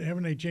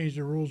 Haven't they changed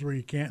the rules where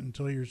you can't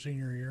until your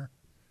senior year?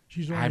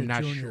 She's only I'm a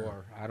not junior.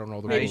 sure. I don't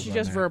know the Maybe rules she on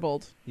just that.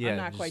 verbaled. Yeah, I'm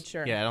not quite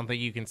sure. Yeah, I don't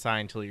think you can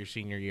sign until your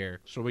senior year.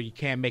 So you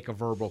can't make a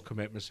verbal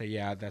commitment. Say,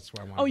 yeah, that's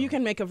what I want. Oh, you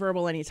can make a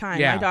verbal anytime.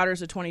 Yeah. My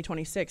daughter's a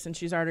 2026, and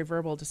she's already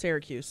verbal to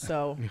Syracuse,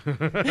 so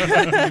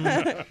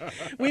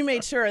we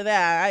made sure of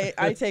that.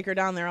 I take her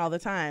down there all the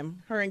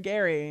time. Her and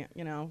Gary,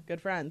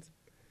 good friends.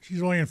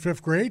 She's only in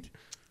 5th grade?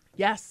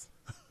 Yes.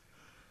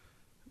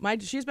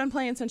 She's been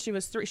playing since she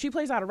was 3. She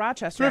plays out of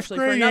Rochester, 5th actually,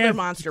 grade, for another Anth-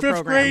 monster 5th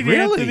program. grade,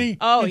 Really? Anthony.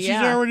 Oh, and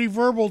yeah. she's already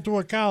verbal to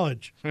a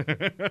college.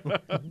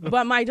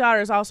 But my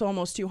daughter's also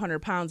almost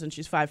 200 pounds, and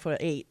she's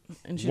 5'8",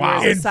 and she Wow.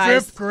 wears a In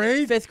size 5th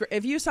grade? 5th grade.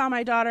 If you saw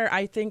my daughter,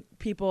 I think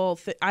people.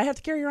 I have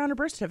to carry her on her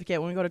birth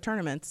certificate when we go to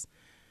tournaments.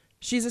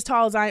 She's as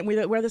tall as I am.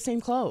 We wear the same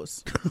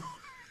clothes.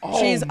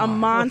 She's a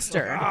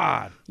monster.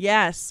 God.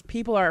 Yes,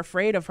 people are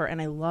afraid of her,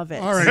 and I love it.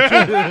 All right.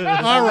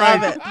 All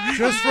right.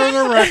 Just for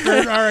the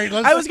record. All right.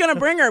 I was gonna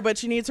bring her, but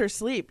she needs her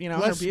sleep.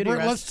 Her beauty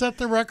rest. Let's set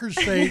the record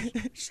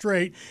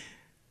straight.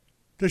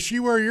 Does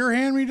she wear your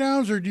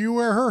hand-me-downs or do you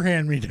wear her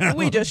hand-me-downs?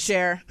 We just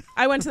share.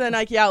 I went to the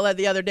Nike outlet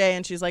the other day,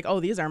 and she's like, "Oh,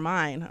 these are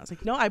mine." I was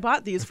like, "No, I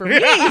bought these for me."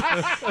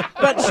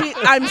 But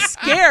I'm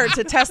scared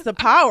to test the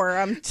power.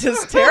 I'm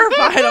just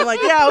terrified. I'm like,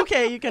 "Yeah,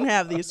 okay, you can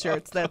have these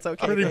shirts. That's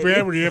okay." Pretty baby."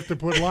 bad when you have to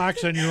put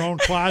locks on your own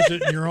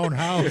closet in your own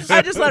house.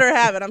 I just let her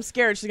have it. I'm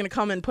scared she's gonna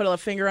come and put a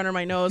finger under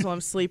my nose while I'm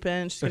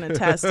sleeping. She's gonna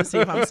test to see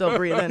if I'm still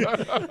breathing.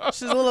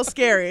 She's a little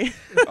scary.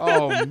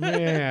 Oh,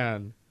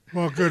 man.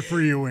 Well, good for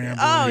you,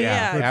 Amber. Oh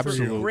Yeah, yeah,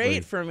 absolutely. It's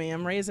great for me.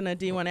 I'm raising a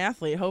D1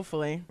 athlete.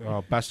 Hopefully,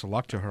 Best of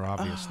luck to her,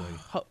 obviously.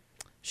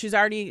 she's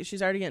already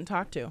getting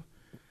talked to.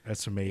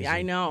 That's amazing. Yeah,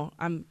 I know.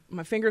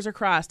 My fingers are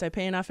crossed. I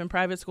pay enough in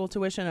private school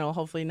tuition, and I'll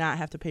hopefully not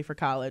have to pay for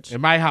college.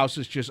 In my house,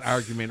 it's just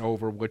argument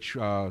over which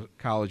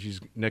colleges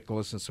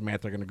Nicholas and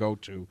Samantha are going to go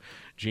to.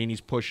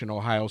 Jeannie's pushing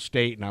Ohio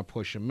State, and I'm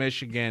pushing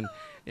Michigan.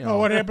 Oh,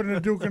 what happened to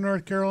Duke in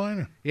North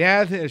Carolina?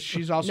 Yeah,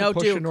 she's also No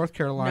pushing Duke. North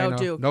Carolina. No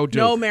Duke. No Duke.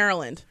 No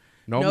Maryland.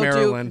 No no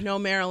Maryland. Duke, no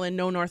Maryland,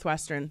 no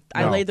Northwestern.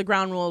 No. I laid the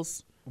ground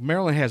rules.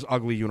 Maryland has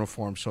ugly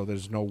uniforms, so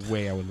there's no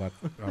way I would let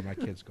my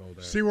kids go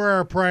there. See where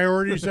our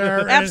priorities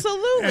are.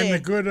 Absolutely. And the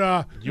good,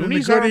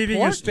 Unis the are good eating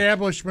important.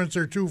 establishments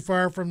are too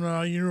far from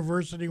the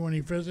university when he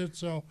visits.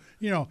 So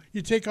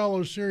you take all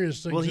those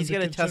serious things. Well, he's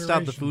going to test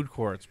out the food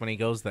courts when he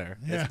goes there.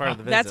 Yeah. That's part of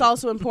the visit. That's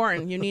also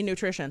important. You need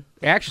nutrition.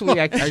 Actually,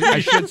 I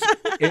should.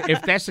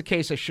 If that's the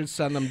case, I should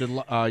send them to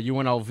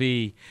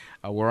UNLV,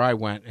 where I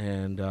went,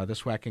 and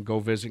this way I can go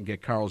visit and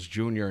get Carl's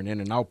Jr. and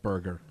In-N-Out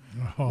Burger.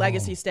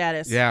 Legacy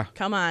status. Yeah.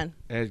 Come on.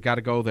 Got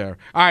to go there.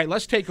 All right,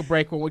 let's take a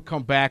break. When we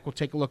come back, we'll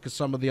take a look at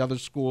some of the other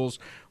schools,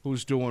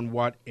 who's doing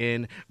what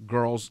in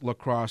girls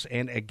lacrosse.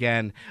 And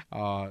again,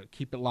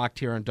 keep it locked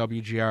here on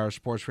WGR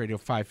Sports Radio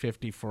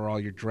 550 for all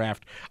your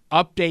draft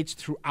updates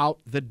throughout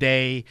the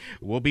day.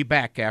 We'll be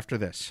back after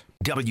this.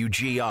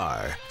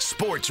 WGR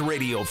Sports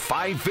Radio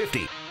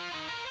 550.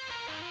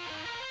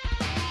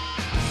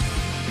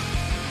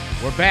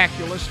 We're back.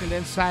 You're listening to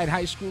Inside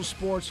High School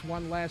Sports.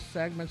 One last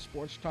segment.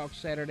 Sports Talk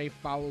Saturday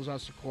follows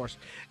us, of course.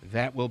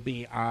 That will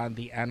be on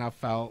the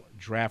NFL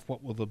Draft.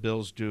 What will the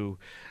Bills do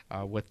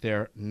with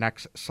their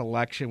next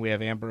selection? We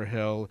have Amber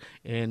Hill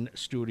in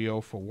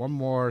studio for one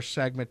more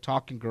segment,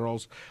 talking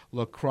girls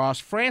lacrosse.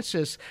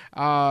 Francis,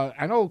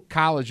 I know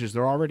colleges,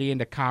 they're already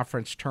into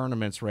conference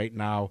tournaments right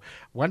now.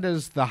 When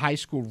does the high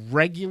school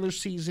regular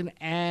season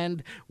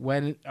end?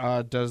 When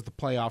does the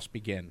playoffs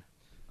begin?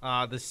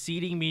 The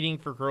seeding meeting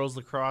for girls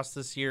lacrosse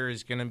this year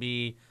is going to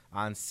be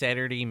on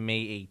Saturday,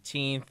 May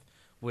 18th,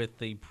 with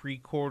the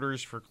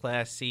pre-quarters for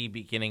Class C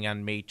beginning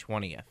on May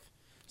 20th.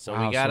 So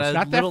Wow, we got so it's a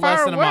not that little far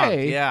less than a month.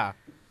 away. Yeah.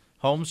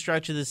 Home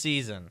stretch of the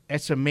season.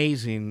 It's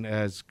amazing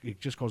as it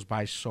just goes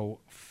by so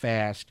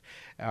fast.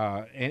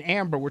 And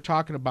Amber, we're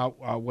talking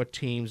about what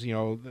teams,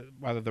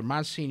 whether they're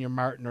Monsignor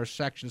Martin or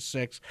Section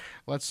 6.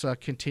 Let's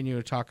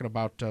continue talking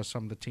about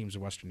some of the teams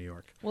in Western New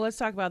York. Well, let's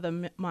talk about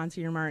the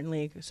Monsignor Martin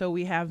League. So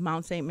we have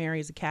Mount St.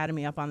 Mary's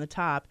Academy up on the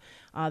top.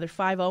 They're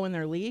 5-0 in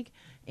their league,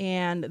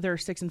 and they're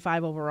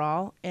 6-5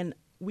 overall. And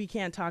we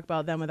can't talk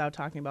about them without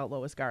talking about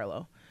Lois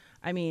Garlow.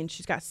 I mean,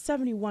 she's got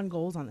 71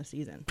 goals on the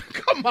season.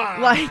 Come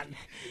on.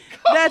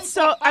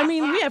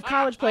 We have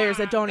college players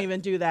that don't even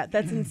do that.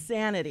 That's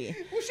insanity.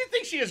 Who she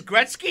think she is,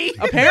 Gretzky?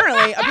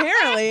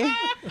 Apparently.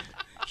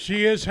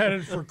 She is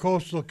headed for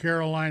Coastal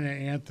Carolina,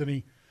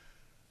 Anthony.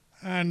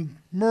 And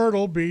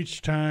Myrtle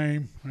Beach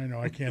time. I know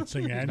I can't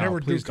sing it. I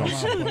never do please come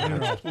don't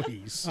out. sing But,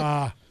 Please.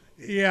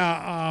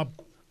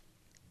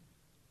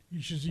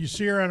 you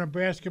see her on a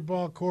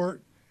basketball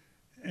court,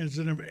 as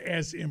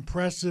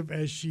impressive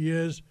as she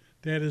is.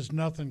 That is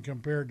nothing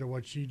compared to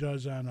what she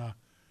does on the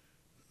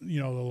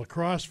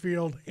lacrosse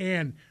field,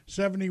 and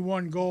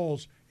 71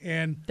 goals.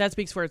 And that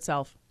speaks for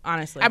itself,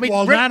 honestly. I mean,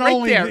 well, right not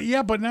only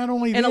there. but not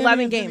only in that,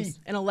 11 Anthony, games.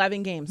 In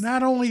 11 games.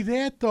 Not only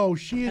that, though,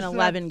 she is in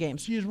 11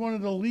 games. She is one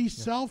of the least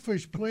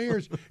selfish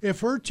players.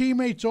 If her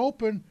teammate's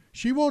open,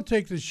 she won't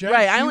take the shot.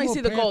 Right. She I only will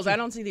see the pass goals. it. I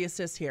don't see the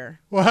assists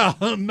here. Well,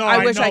 no,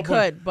 I wish know, I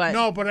could, but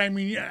no, but I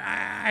mean,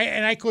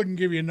 I couldn't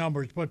give you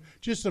numbers, but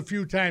just a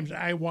few times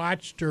I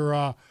watched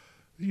her.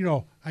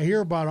 I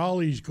hear about all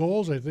these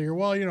goals. I figure,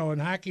 well, in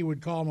hockey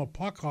would call them a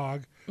puck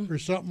hog or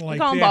something like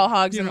that. call them ball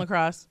hogs in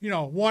lacrosse.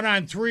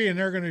 1-on-3, and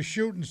they're going to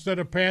shoot instead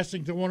of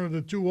passing to one of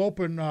the two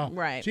open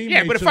right. teammates.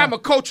 Yeah, but if I'm a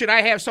coach and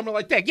I have someone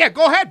like that,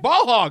 go ahead,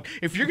 ball hog.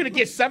 If you're going to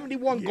get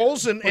 71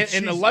 goals in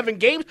 11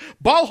 games,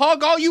 ball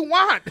hog all you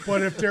want.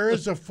 But if there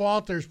is a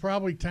fault, there's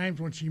probably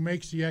times when she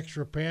makes the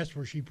extra pass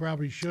where she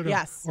probably should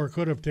have or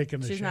could have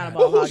taken the shot. She's not a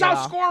ball hog Who's at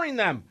all. outscoring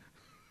them?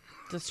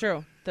 That's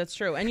true. That's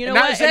true. And you know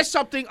now, what? Is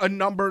that a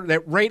number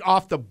that right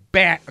off the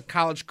bat a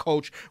college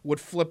coach would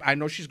flip? I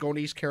know she's going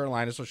to East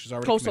Carolina, so she's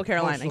already Coastal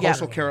Carolina.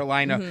 Coastal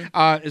Carolina.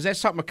 Is that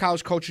something a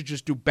college coach should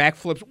just do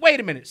backflips? Wait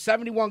a minute,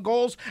 71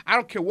 goals? I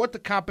don't care what the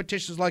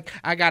competition is like.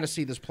 I got to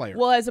see this player.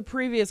 Well, as a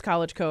previous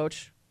college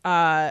coach,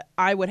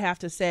 I would have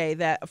to say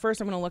that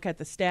first I'm going to look at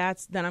the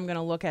stats, then I'm going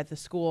to look at the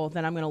school,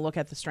 then I'm going to look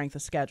at the strength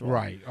of schedule.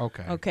 Right,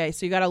 okay. Okay,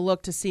 so you got to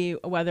look to see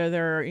whether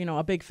they're,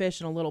 a big fish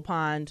in a little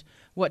pond,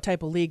 what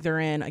type of league they're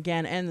in,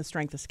 again, and the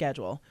strength of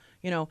schedule.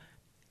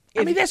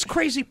 That's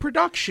crazy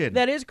production.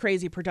 That is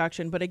crazy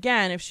production, but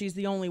again, if she's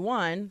the only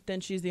one,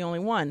 then she's the only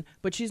one.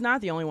 But she's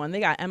not the only one. They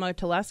got Emma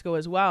Telesco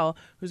as well,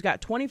 who's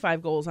got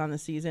 25 goals on the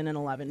season in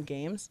 11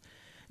 games.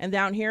 And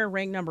down here,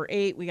 ranked number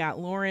 8, we got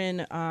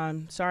Lauren.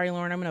 Sorry,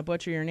 Lauren, I'm going to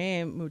butcher your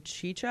name.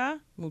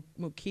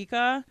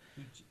 Mukika.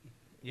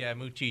 Yeah,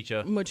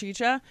 Muchicha.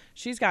 Muchicha.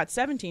 She's got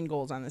 17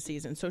 goals on the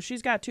season. So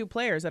she's got 2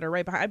 players that are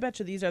right behind. I bet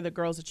you these are the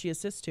girls that she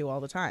assists to all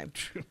the time.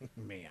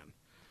 Man.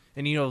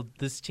 And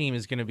this team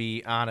is going to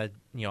be on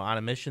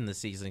a mission this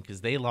season because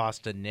they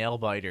lost a nail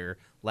biter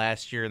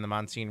last year in the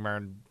Monsignor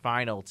Martin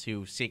final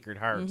to Sacred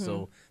Heart.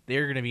 So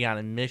they're going to be on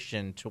a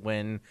mission to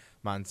win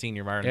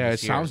Monsignor Martin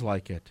this year. Yeah, it sounds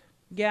like it.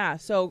 Yeah,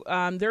 so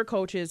their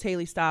coaches,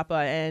 Haley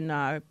Stappa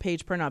and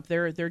Paige Printup,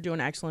 they're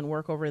doing excellent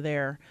work over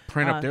there.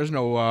 Printup, there's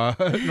no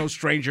no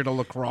stranger to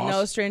lacrosse.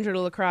 No stranger to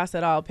lacrosse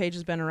at all. Paige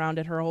has been around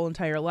it her whole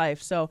entire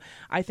life. So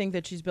I think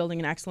that she's building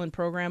an excellent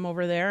program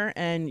over there,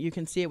 and you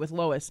can see it with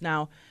Lois.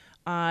 Now,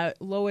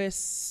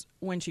 Lois,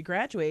 when she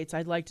graduates,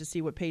 I'd like to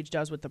see what Paige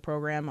does with the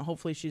program.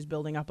 Hopefully she's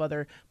building up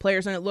other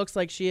players, and it looks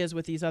like she is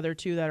with these other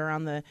two that are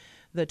on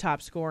the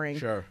top scoring.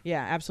 Sure.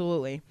 Yeah,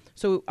 absolutely.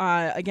 So,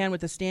 again,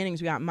 with the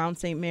standings, we got Mount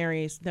St.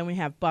 Mary's. Then we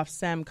have Buff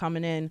Sem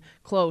coming in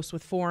close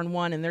with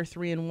 4-1, and they're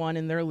 3-1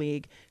 in their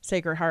league.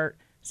 Sacred Heart,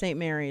 St.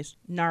 Mary's,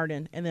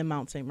 Nardin, and then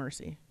Mount St.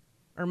 Mercy.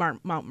 Or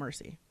Mount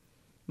Mercy.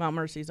 Mount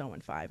Mercy's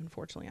 0-5,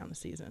 unfortunately, on the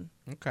season.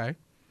 Okay.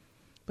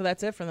 But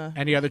that's it for the...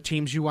 Any other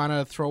teams you want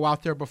to throw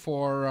out there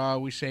before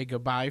we say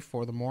goodbye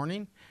for the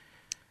morning?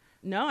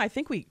 No, I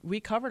think we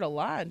covered a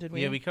lot, did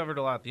we? Yeah, we covered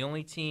a lot. The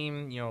only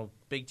team,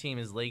 big team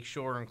is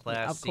Lakeshore in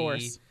Class C. Of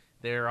course.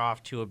 They're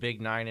off to a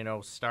big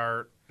 9-0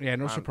 start. Yeah,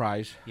 no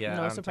surprise. Yeah,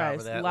 no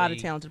surprise. A lot of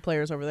talented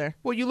players over there.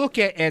 Well, you look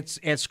at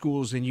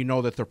schools and you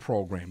know that they're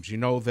programs. You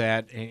know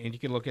that, and you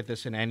can look at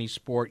this in any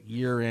sport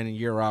year in and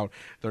year out.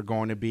 They're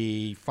going to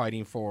be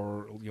fighting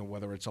for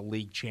whether it's a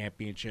league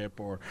championship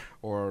or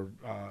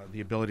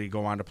the ability to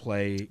go on to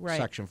play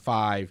Section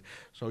 5.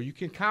 So you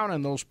can count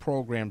on those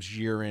programs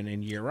year in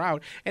and year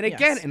out. And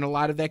again, and a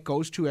lot of that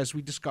goes to, as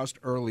we discussed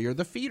earlier,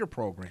 the feeder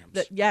programs.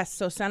 Yes,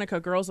 so Seneca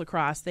Girls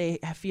Lacrosse, they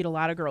feed a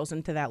lot of girls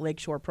into that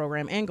Lakeshore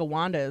program, and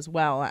Gowanda as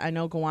well. I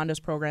know Gowanda's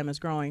program is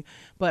growing,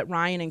 but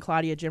Ryan and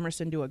Claudia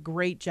Jimerson do a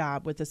great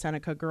job with the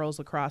Seneca Girls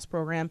Lacrosse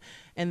program,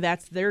 and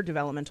that's their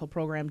developmental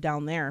program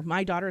down there.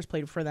 My daughter's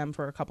played for them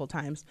for a couple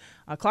times.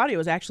 Claudia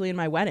was actually in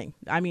my wedding.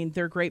 I mean,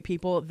 they're great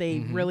people.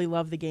 They really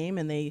love the game,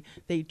 and they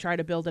try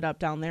to build it up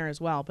down there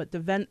as well. But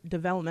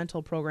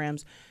developmental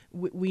programs,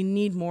 we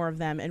need more of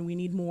them, and we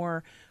need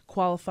more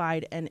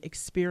qualified and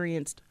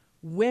experienced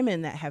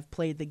women that have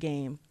played the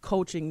game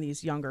coaching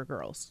these younger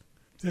girls.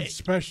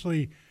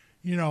 Especially,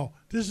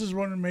 this is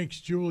what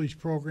makes Julie's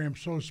program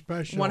so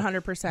special.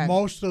 100%.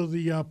 Most of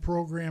the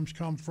programs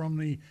come from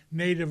the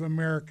Native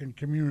American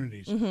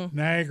communities.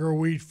 Niagara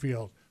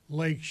Wheatfield,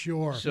 Lake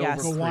Shore,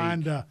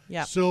 Gowanda,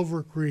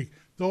 Silver Creek.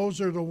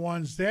 Those are the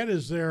ones, that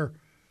is their...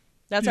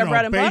 That's our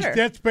bread and butter.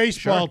 That's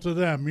baseball to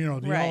them,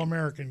 the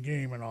All-American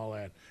game and all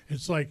that.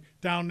 It's like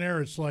down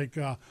there, it's like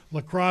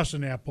lacrosse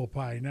and apple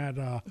pie,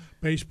 not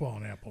baseball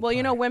and apple pie.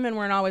 Well, women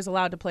weren't always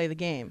allowed to play the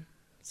game.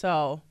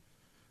 So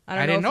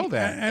I didn't know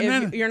that. And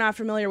then, you're not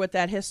familiar with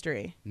that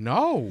history.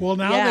 No. Well,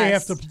 now they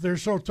have to, they're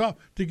so tough.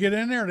 To get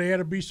in there, they had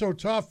to be so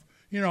tough.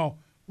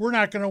 We're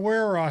not going to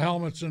wear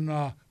helmets and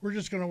we're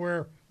just going to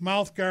wear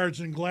mouth guards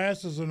and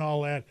glasses and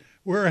all that.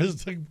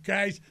 Whereas the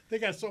guys, they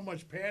got so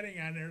much padding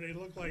on there, they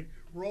look like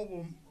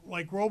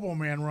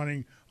Robo-Man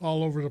running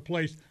all over the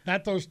place.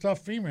 Not those tough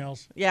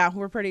females. Yeah,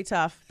 we're pretty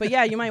tough. But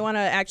yeah, you might want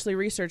to actually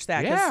research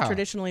that because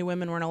traditionally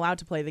women weren't allowed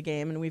to play the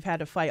game, and we've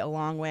had to fight a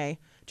long way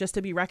just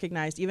to be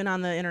recognized, even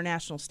on the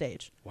international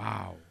stage.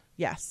 Wow.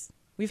 Yes.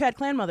 We've had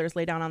clan mothers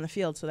lay down on the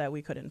field so that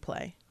we couldn't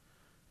play.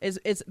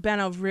 It's been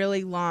a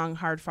really long,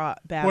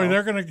 hard-fought battle. Boy,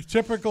 they're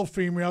typical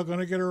female, going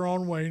to get her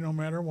own way no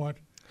matter what.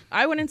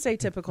 I wouldn't say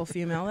typical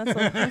female.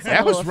 That's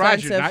that was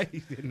offensive.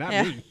 Roger, not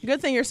me. Good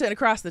thing you're sitting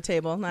across the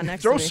table, not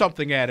next Throw to me.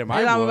 something at him.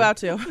 I'm about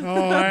to.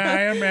 Oh,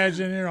 I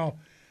imagine,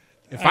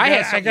 If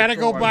I got to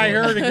go by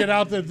her to get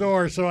out the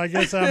door, so I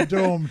guess I'm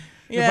doomed.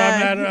 Yeah.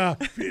 If I'm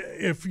not,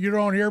 if you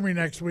don't hear me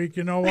next week,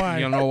 you know why.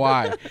 You'll know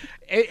why.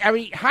 I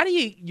mean, how do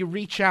you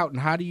reach out and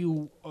how do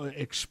you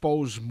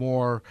expose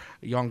more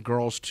young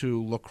girls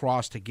to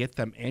lacrosse to get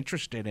them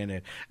interested in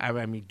it?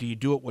 I mean, do you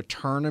do it with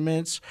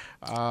tournaments?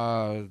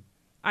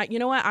 You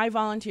know what? I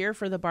volunteer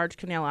for the Barge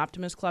Canal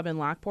Optimist Club in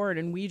Lockport,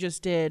 and we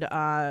just did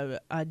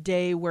a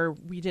day where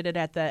we did it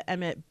at the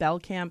Emmett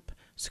Bellcamp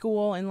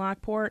School in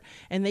Lockport,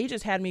 and they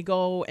just had me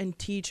go and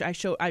teach.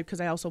 Because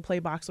I also play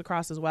box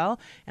lacrosse as well,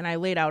 and I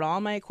laid out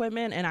all my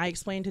equipment, and I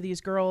explained to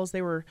these girls.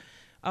 They were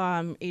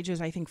ages,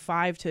 I think,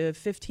 5 to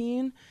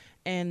 15,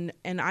 and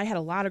I had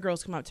a lot of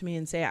girls come up to me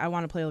and say, I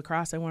want to play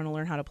lacrosse. I want to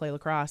learn how to play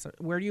lacrosse.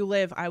 Where do you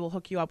live? I will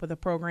hook you up with a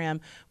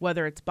program,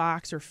 whether it's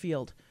box or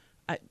field.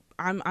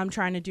 I'm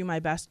trying to do my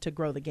best to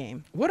grow the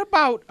game. What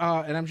about,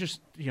 and I'm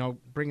just,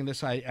 bringing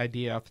this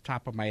idea off the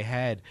top of my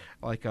head,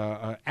 like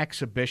a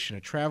exhibition, a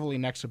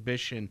traveling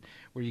exhibition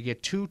where you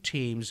get two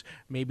teams,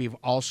 maybe of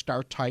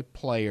all-star type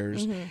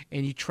players,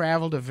 and you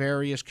travel to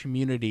various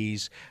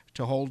communities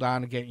to hold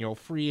on and get,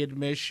 free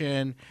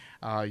admission.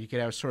 You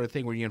could have a sort of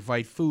thing where you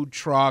invite food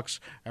trucks.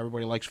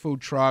 Everybody likes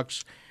food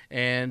trucks.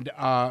 And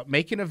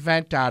make an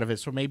event out of it.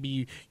 So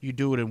maybe you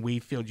do it in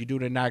Wheatfield, you do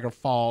it in Niagara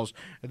Falls,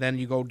 and then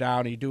you go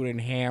down and you do it in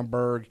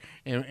Hamburg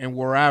and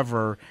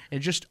wherever,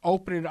 and just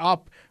open it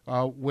up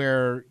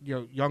where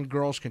young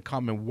girls can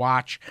come and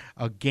watch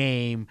a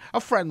game, a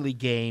friendly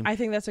game. I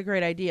think that's a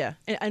great idea.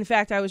 In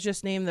fact, I was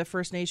just named the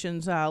First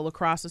Nations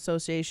Lacrosse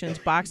Association's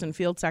box and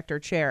field sector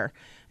chair,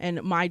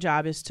 and my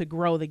job is to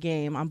grow the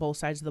game on both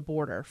sides of the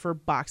border for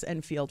box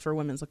and field for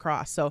women's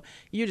lacrosse. So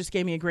you just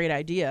gave me a great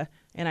idea.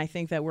 And I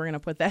think that we're going to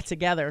put that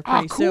together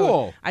pretty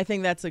cool. soon. I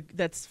think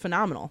that's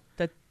phenomenal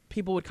that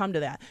people would come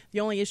to that.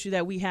 The only issue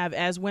that we have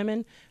as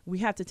women, we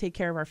have to take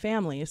care of our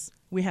families.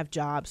 We have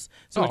jobs.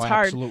 So it's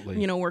hard.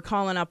 Absolutely. We're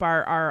calling up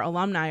our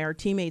alumni, our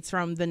teammates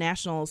from the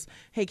Nationals.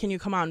 Hey, can you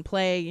come out and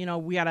play?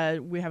 We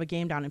have a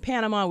game down in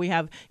Panama. We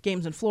have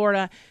games in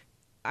Florida.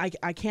 I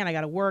can't. I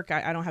got to work.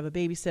 I don't have a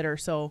babysitter.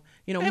 So,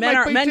 Hey,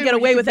 men get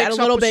away with that a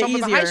little bit some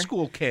easier. Of the high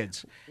school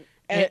kids.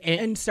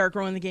 And start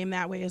growing the game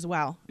that way as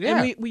well.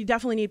 Yeah. And we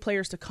definitely need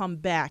players to come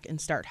back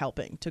and start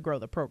helping to grow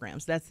the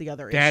programs. That's the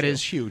other issue. That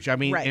is huge. I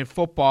mean, Right. in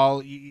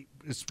football,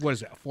 what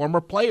is it?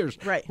 Former players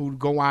Right. who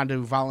go on to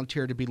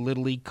volunteer to be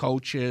Little League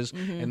coaches,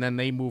 and then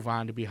they move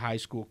on to be high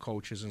school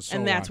coaches and so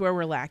on. And that's where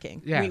we're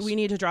lacking. Yes. We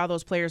need to draw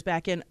those players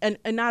back in, and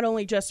not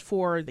only just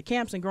for the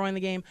camps and growing the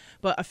game,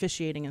 but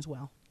officiating as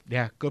well.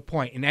 Yeah, good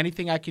point. And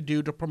anything I could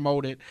do to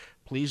promote it,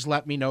 please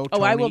let me know. Oh,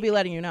 Tony. I will be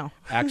letting you know.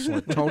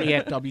 Excellent. Tony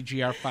at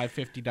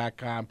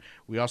WGR550.com.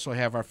 We also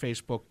have our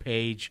Facebook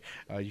page.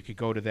 You could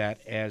go to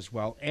that as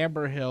well.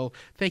 Amber Hill,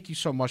 thank you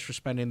so much for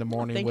spending the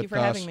morning thank with you for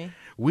us. having me.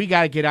 We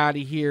got to get out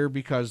of here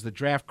because the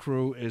draft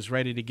crew is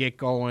ready to get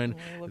going.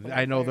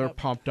 I know they're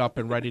pumped up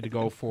and ready to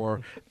go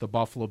for the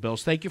Buffalo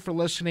Bills. Thank you for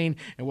listening,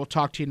 and we'll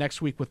talk to you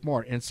next week with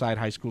more Inside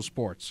High School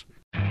Sports.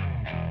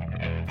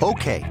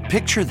 Okay,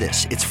 picture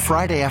this. It's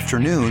Friday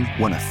afternoon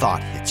when a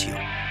thought hits you.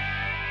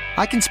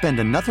 I can spend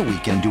another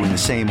weekend doing the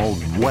same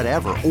old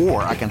whatever,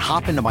 or I can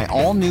hop into my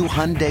all-new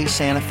Hyundai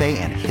Santa Fe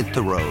and hit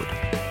the road.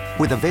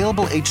 With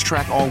available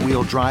H-Track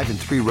all-wheel drive and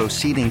 3-row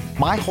seating,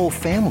 my whole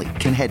family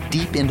can head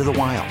deep into the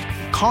wild.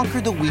 Conquer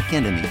the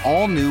weekend in the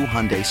all-new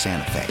Hyundai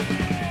Santa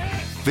Fe.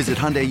 Visit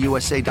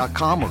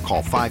HyundaiUSA.com or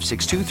call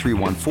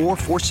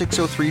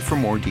 562-314-4603 for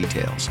more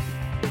details.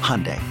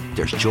 Hyundai,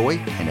 there's joy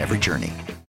in every journey.